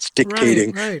bureaucrats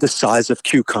dictating the size of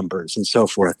cucumbers and so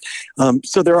forth.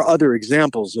 So there are other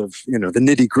examples of the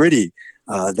nitty gritty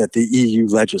that the EU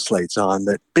legislates on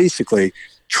that basically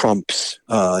trumps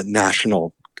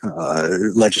national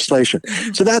legislation.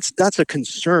 So that's a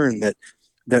concern that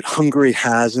that Hungary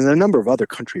has, and a number of other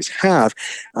countries have,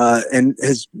 and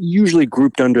has usually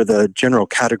grouped under the general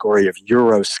category of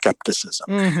Euroscepticism.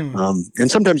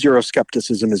 And sometimes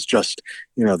Euroscepticism is just,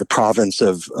 the province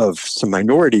of some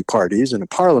minority parties in a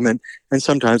parliament, and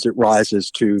sometimes it rises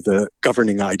to the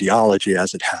governing ideology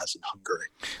as it has in Hungary.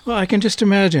 Well, I can just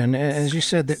imagine, as you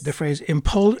said, the phrase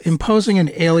imposing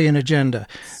an alien agenda.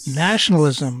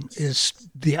 Nationalism is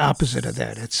the opposite of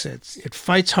that. It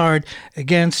fights hard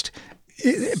against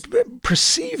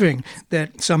perceiving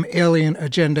that some alien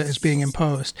agenda is being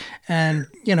imposed. And,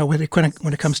 when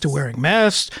it comes to wearing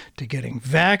masks, to getting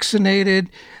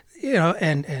vaccinated,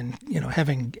 and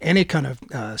having any kind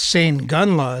of sane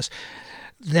gun laws,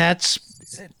 that's,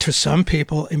 to some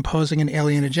people, imposing an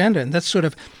alien agenda. And that's sort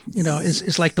of,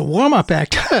 is like the warm-up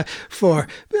act for,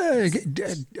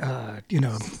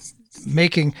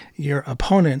 making your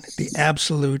opponent the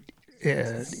absolute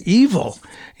evil,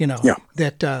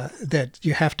 that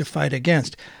you have to fight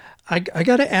against. I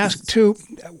got to ask too,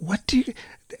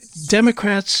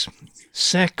 Democrats,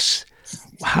 sex,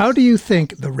 how do you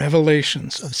think the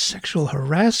revelations of sexual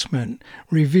harassment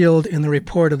revealed in the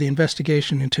report of the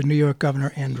investigation into New York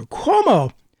Governor Andrew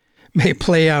Cuomo may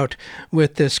play out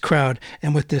with this crowd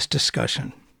and with this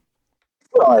discussion?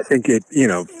 Well, I think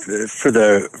for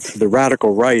the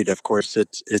radical right, of course,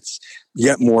 it's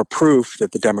yet more proof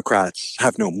that the Democrats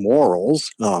have no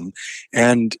morals.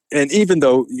 And even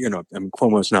though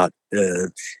Cuomo's not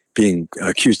being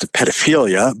accused of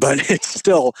pedophilia, but it's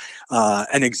still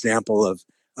an example of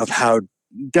how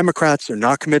Democrats are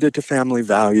not committed to family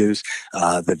values,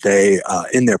 that they,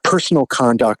 in their personal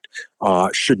conduct,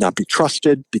 should not be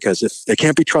trusted, because if they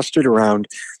can't be trusted around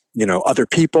other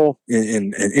people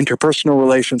in interpersonal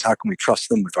relations, how can we trust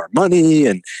them with our money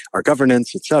and our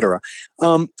governance, et cetera?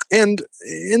 And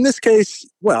in this case,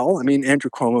 Andrew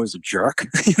Cuomo is a jerk,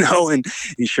 and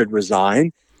he should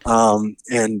resign.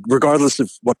 And regardless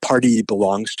of what party he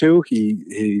belongs to,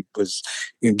 he was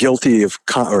guilty of,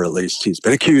 or at least he's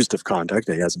been accused of conduct.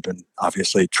 He hasn't been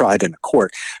obviously tried in a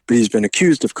court, but he's been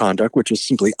accused of conduct, which is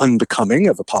simply unbecoming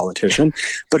of a politician,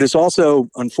 but is also,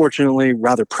 unfortunately,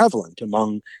 rather prevalent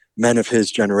among men of his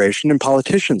generation and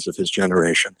politicians of his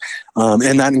generation.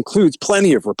 And that includes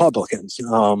plenty of Republicans.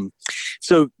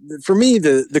 So for me,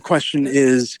 the question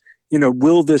is,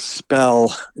 will this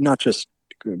spell, not just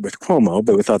with Cuomo,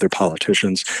 but with other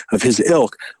politicians of his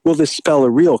ilk, will this spell a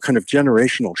real kind of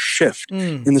generational shift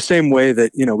in the same way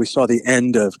that, we saw the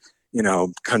end of,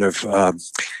 the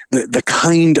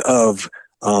kind of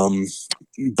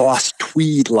Boss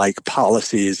Tweed-like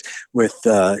policies with,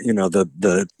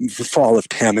 the fall of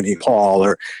Tammany Hall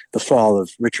or the fall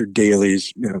of Richard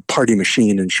Daley's party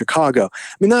machine in Chicago.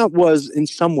 That was in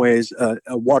some ways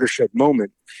a watershed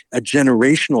moment, a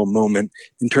generational moment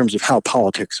in terms of how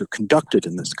politics are conducted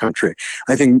in this country.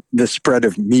 I think the spread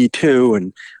of Me Too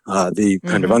and the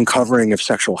kind of uncovering of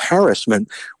sexual harassment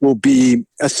will be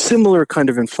a similar kind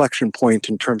of inflection point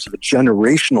in terms of a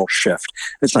generational shift.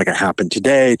 It's not going to happen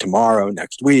today, tomorrow,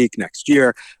 next week, next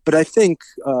year. But I think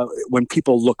when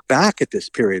people look back at this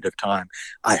period of time,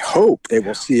 I hope they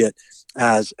will see it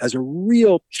as a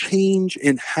real change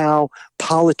in how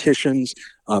politicians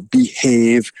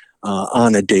behave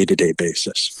on a day-to-day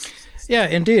basis. Yeah,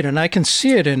 indeed. And I can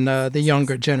see it in the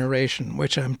younger generation,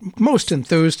 which I'm most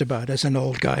enthused about as an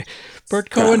old guy. Bert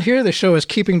Cohen here. The show is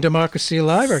Keeping Democracy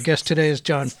Alive. Our guest today is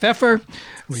John Pfeffer,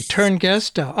 return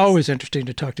guest. Always interesting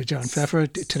to talk to John Pfeffer.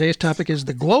 Today's topic is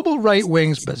the global right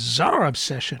wing's bizarre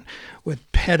obsession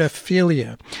with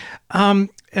pedophilia.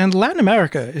 And Latin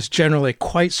America is generally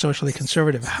quite socially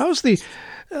conservative. How's the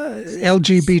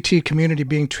LGBT community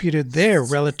being treated there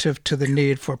relative to the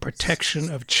need for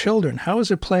protection of children? How is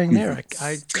it playing there?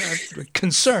 I'm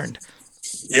concerned.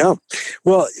 Yeah.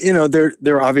 Well, there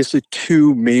are obviously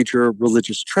two major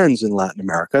religious trends in Latin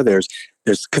America. There's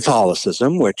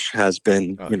Catholicism, which has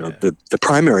been, the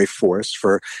primary force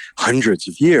for hundreds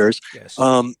of years. Yes.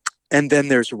 And then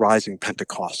there's a rising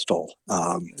Pentecostal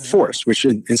force, which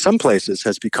in some places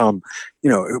has become,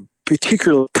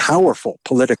 particularly powerful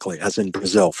politically, as in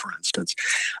Brazil, for instance.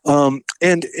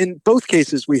 And in both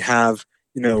cases, we have,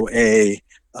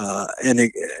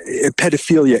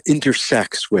 pedophilia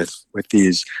intersects with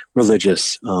these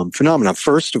religious phenomena.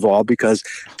 First of all, because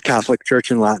the Catholic Church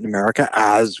in Latin America,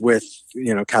 as with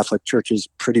Catholic churches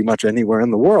pretty much anywhere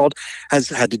in the world, has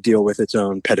had to deal with its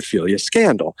own pedophilia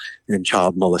scandal and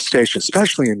child molestation,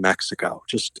 especially in Mexico.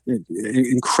 Just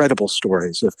incredible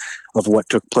stories of what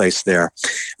took place there.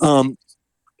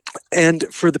 And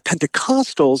for the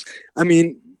Pentecostals,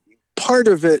 part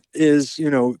of it is, they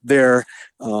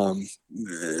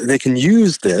can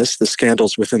use the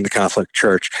scandals within the Catholic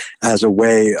Church as a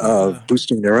way of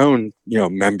boosting their own,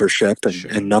 membership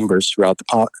and numbers throughout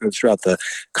the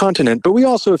continent. But we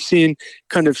also have seen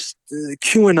kind of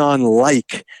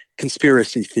QAnon-like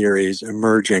conspiracy theories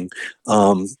emerging,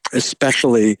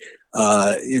 especially.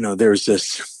 There's this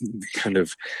kind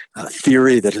of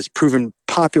theory that has proven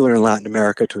popular in Latin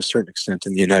America to a certain extent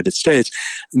in the United States,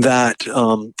 that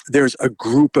there's a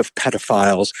group of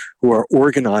pedophiles who are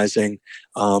organizing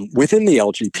within the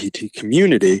LGBT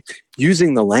community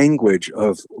using the language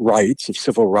of rights, of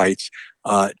civil rights,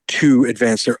 to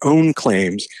advance their own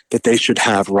claims that they should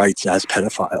have rights as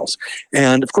pedophiles.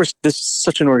 And of course,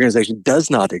 such an organization does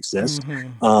not exist.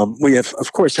 We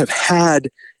have had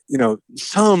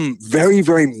some very,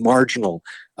 very marginal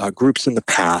groups in the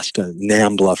past,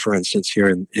 NAMBLA, for instance, here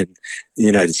in the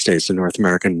United States, the North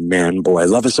American Man-Boy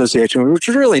Love Association, which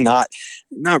is really not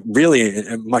really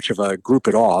much of a group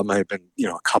at all. It might have been,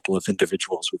 a couple of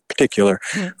individuals with particular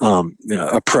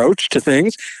approach to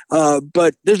things.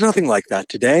 But there's nothing like that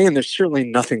today, and there's certainly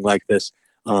nothing like this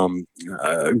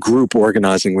group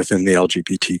organizing within the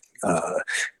LGBT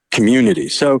community.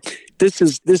 So this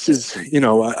is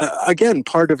again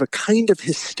part of a kind of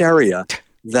hysteria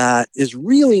that is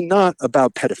really not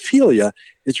about pedophilia.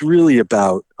 It's really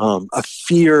about a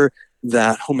fear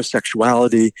that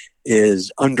homosexuality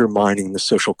is undermining the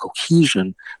social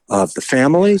cohesion of the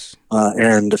family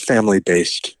and a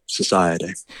family-based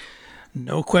society.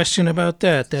 No question about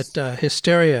that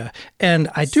hysteria. And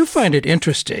I do find it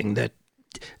interesting that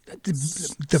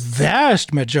the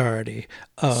vast majority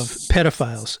of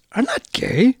pedophiles are not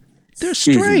gay. They're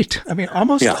straight. I mean,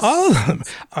 almost all of them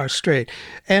are straight.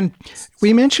 And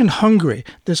we mentioned Hungary.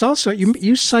 There's also,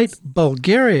 you cite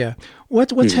Bulgaria.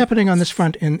 What's happening on this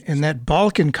front in that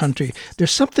Balkan country?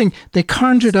 There's something they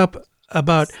conjured up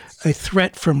about a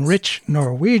threat from rich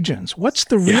Norwegians. What's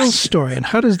the real story, and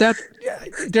how does that?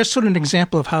 There's sort of an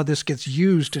example of how this gets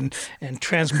used and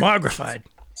transmogrified.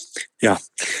 Yeah.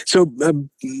 So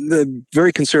the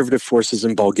very conservative forces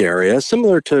in Bulgaria,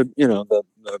 similar to,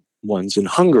 the ones in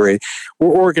Hungary,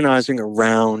 were organizing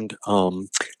around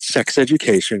sex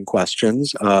education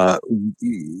questions,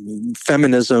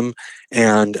 feminism,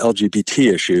 and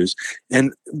LGBT issues,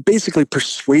 and basically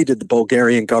persuaded the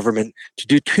Bulgarian government to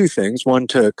do two things. One,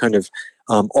 to kind of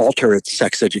alter its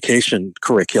sex education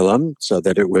curriculum so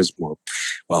that it was more,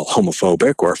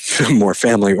 homophobic or more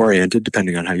family-oriented,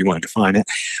 depending on how you want to define it,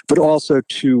 but also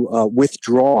to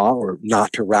withdraw or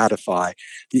not to ratify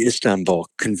the Istanbul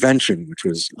Convention, which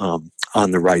was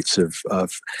on the rights of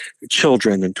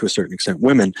children and to a certain extent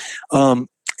women.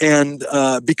 And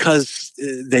because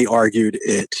they argued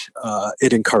it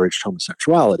encouraged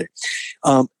homosexuality.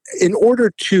 In order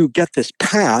to get this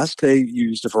passed, they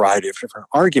used a variety of different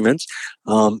arguments,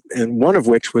 and one of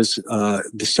which was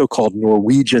the so-called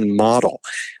Norwegian model,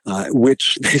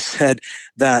 which they said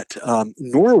that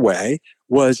Norway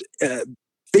was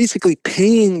basically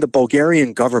paying the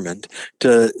Bulgarian government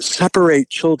to separate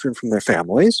children from their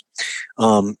families.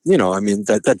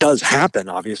 That does happen.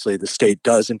 Obviously, the state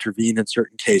does intervene in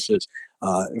certain cases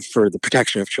for the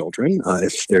protection of children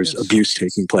if there's abuse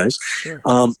taking place. Sure.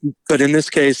 But in this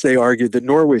case, they argued that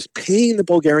Norway is paying the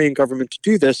Bulgarian government to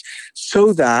do this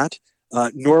so that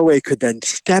Norway could then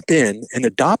step in and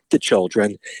adopt the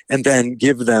children and then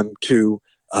give them to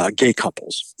gay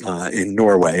couples in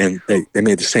Norway. And they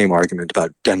made the same argument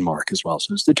about Denmark as well.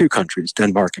 So it's the two countries,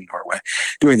 Denmark and Norway,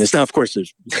 doing this. Now, of course,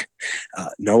 there's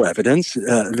no evidence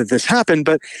that this happened,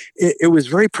 but it was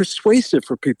very persuasive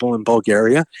for people in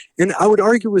Bulgaria. And I would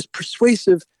argue it was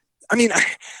persuasive. I mean,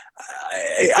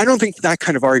 I don't think that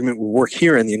kind of argument will work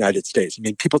here in the United States. I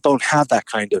mean, people don't have that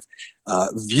kind of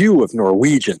view of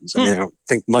Norwegians. I mean, I don't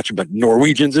think much about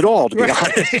Norwegians at all, to be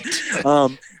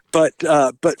honest.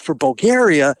 But for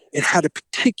Bulgaria, it had a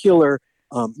particular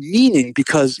meaning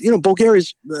because, Bulgaria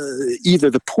is either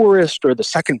the poorest or the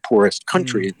second poorest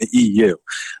country in the EU.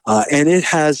 And it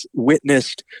has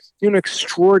witnessed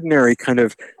extraordinary kind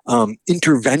of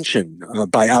intervention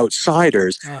by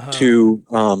outsiders to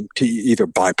either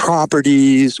buy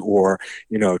properties or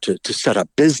to set up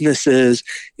businesses,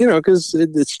 because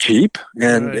it's cheap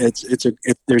and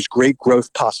there's great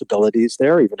growth possibilities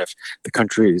there, even if the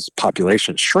country's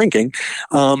population is shrinking.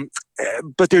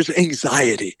 But there's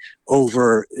anxiety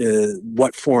over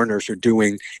what foreigners are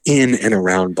doing in and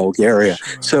around Bulgaria.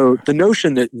 Sure. So the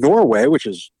notion that Norway, which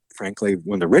is frankly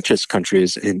one of the richest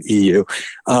countries in EU,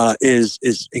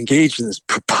 is engaged in this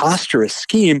preposterous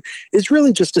scheme is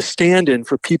really just a stand-in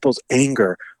for people's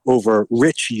anger over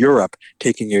rich Europe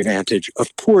taking advantage of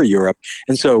poor Europe.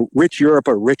 And so rich Europe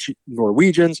are rich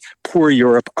Norwegians, poor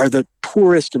Europe are the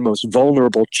poorest and most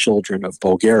vulnerable children of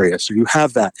Bulgaria. So you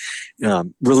have that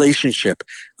relationship,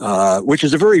 which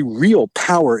is a very real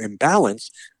power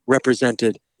imbalance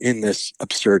represented in this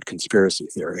absurd conspiracy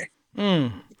theory.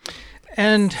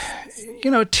 And,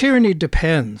 tyranny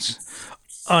depends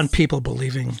on people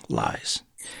believing lies.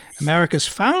 America's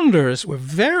founders were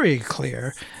very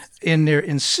clear in their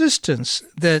insistence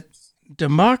that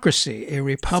democracy, a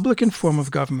republican form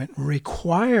of government,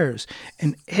 requires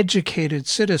an educated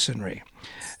citizenry.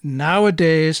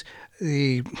 Nowadays,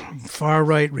 the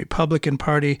far-right Republican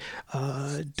Party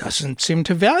doesn't seem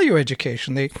to value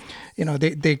education. They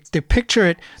picture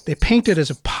it, they paint it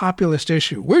as a populist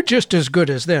issue. We're just as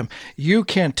good as them. You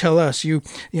can't tell us,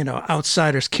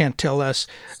 outsiders can't tell us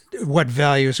what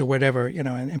values or whatever,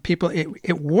 and people,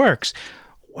 it works.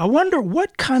 I wonder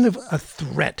what kind of a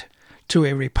threat to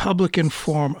a Republican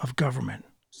form of government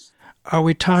are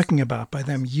we talking about by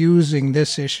them using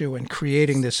this issue and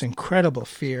creating this incredible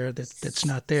fear that's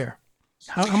not there?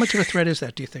 How much of a threat is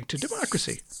that, do you think, to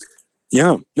democracy?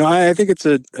 Yeah, no, I think it's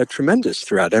a tremendous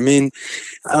threat. I mean,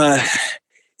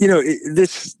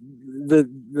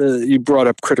 you brought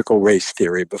up critical race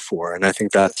theory before, and I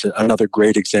think that's another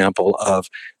great example of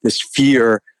this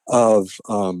fear of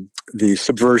the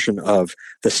subversion of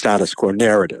the status quo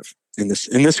narrative. In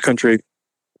this country,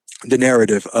 the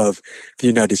narrative of the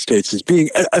United States as being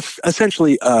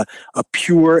essentially a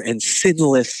pure and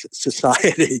sinless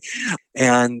society,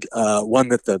 and one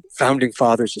that the founding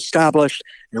fathers established,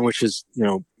 and which has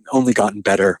only gotten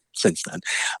better since then.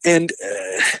 And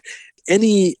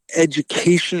any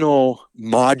educational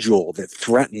module that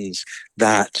threatens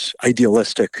that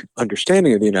idealistic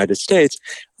understanding of the United States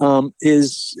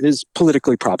is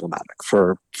politically problematic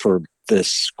for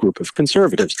this group of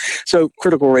conservatives. So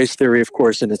critical race theory, of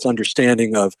course, and its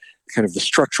understanding of kind of the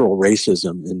structural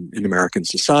racism in American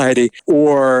society,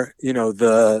 or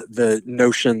the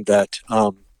notion that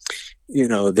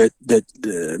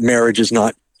that marriage is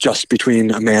not just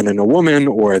between a man and a woman,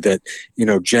 or that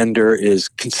gender is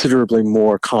considerably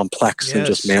more complex than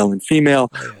just male and female.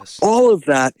 Yes. All of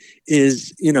that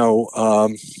is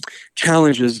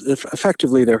challenges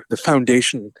effectively the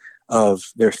foundation of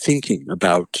their thinking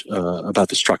about the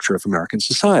structure of American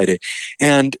society.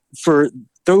 And for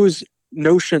those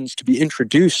notions to be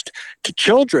introduced to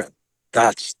children,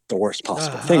 that's the worst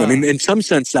possible thing. I mean, in some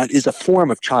sense, that is a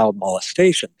form of child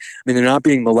molestation. I mean, they're not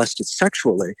being molested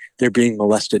sexually; they're being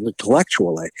molested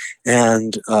intellectually,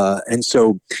 and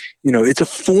so, it's a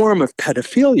form of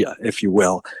pedophilia, if you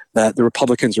will, that the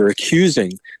Republicans are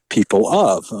accusing people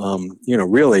of.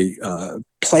 Really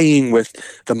playing with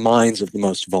the minds of the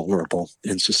most vulnerable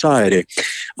in society.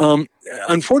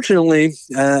 Unfortunately,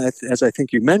 as I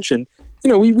think you mentioned,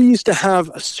 we used to have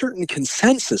a certain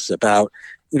consensus about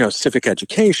civic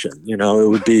education. It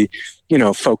would be,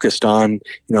 focused on,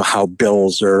 how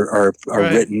bills are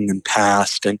right. written and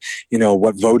passed, and,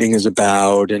 what voting is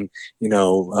about. And,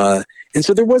 and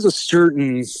so there was a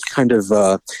certain kind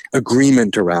of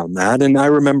agreement around that. And I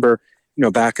remember,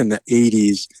 back in the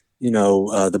 80s,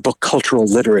 the book Cultural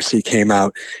Literacy came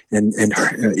out, and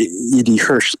E.D.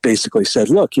 Hirsch basically said,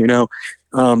 look, in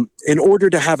order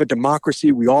to have a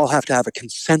democracy, we all have to have a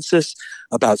consensus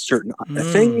about certain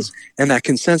things, and that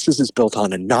consensus is built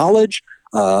on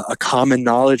a common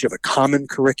knowledge of a common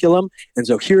curriculum. And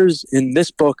so here's, in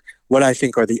this book, what I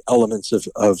think are the elements of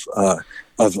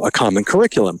a common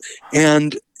curriculum.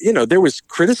 And there was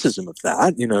criticism of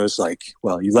that. It's like,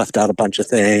 well, you left out a bunch of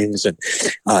things, and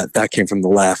that came from the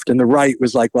left. And the right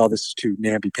was like, well, this is too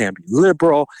namby-pamby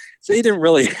liberal. So he didn't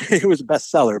really, it was a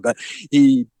bestseller, but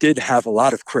he did have a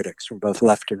lot of critics from both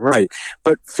left and right.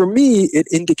 But for me, it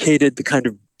indicated the kind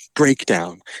of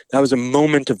breakdown. That was a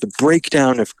moment of the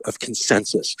breakdown of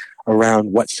consensus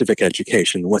around what civic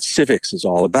education, what civics is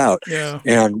all about,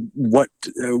 and what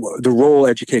the role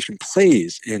education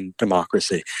plays in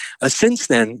democracy. Since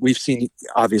then, we've seen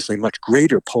obviously much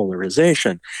greater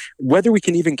polarization. Whether we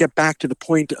can even get back to the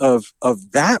point of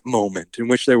that moment in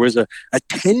which there was a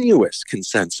tenuous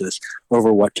consensus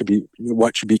over what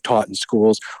should be taught in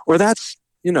schools, or that's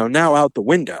now out the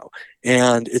window,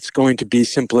 and it's going to be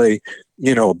simply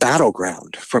a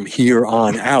battleground from here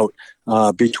on out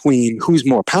between who's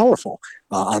more powerful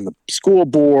on the school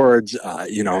boards,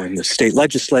 in the state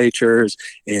legislatures,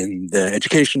 in the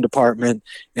education department,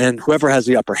 and whoever has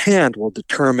the upper hand will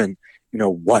determine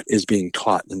what is being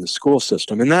taught in the school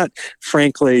system. And that,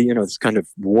 frankly, this kind of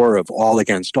war of all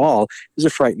against all is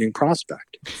a frightening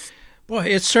prospect. Boy,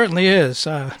 it certainly is.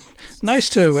 Nice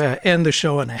to end the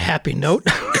show on a happy note.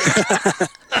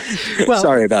 Well,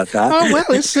 Sorry about that. Oh, well,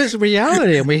 this is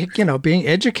reality. And being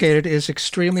educated is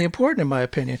extremely important, in my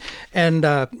opinion. And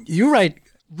you write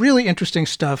really interesting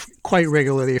stuff quite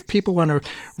regularly. If people want to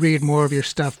read more of your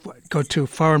stuff, go to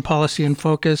Foreign Policy in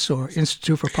Focus or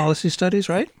Institute for Policy Studies,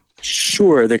 right?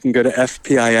 Sure. They can go to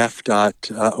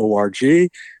fpif.org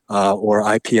or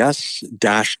ips-dc.org,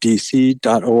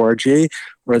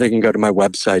 or they can go to my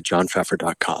website,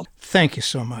 johnpfeffer.com. Thank you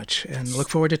so much, and look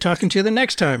forward to talking to you the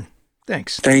next time.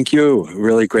 Thanks. Thank you.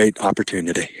 Really great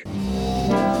opportunity. It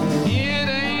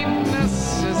ain't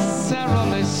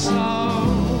necessarily so.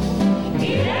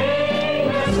 It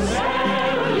ain't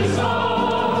necessarily so.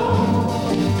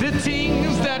 The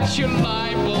things that you're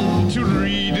liable to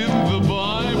read in the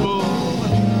Bible.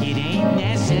 It ain't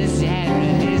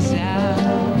necessarily so.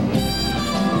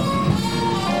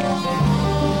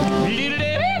 Little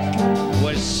David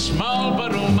was small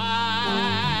but oh my.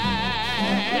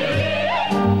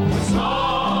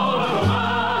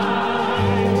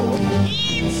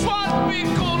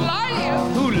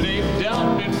 Who laid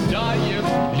down and died.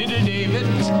 Little David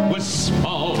was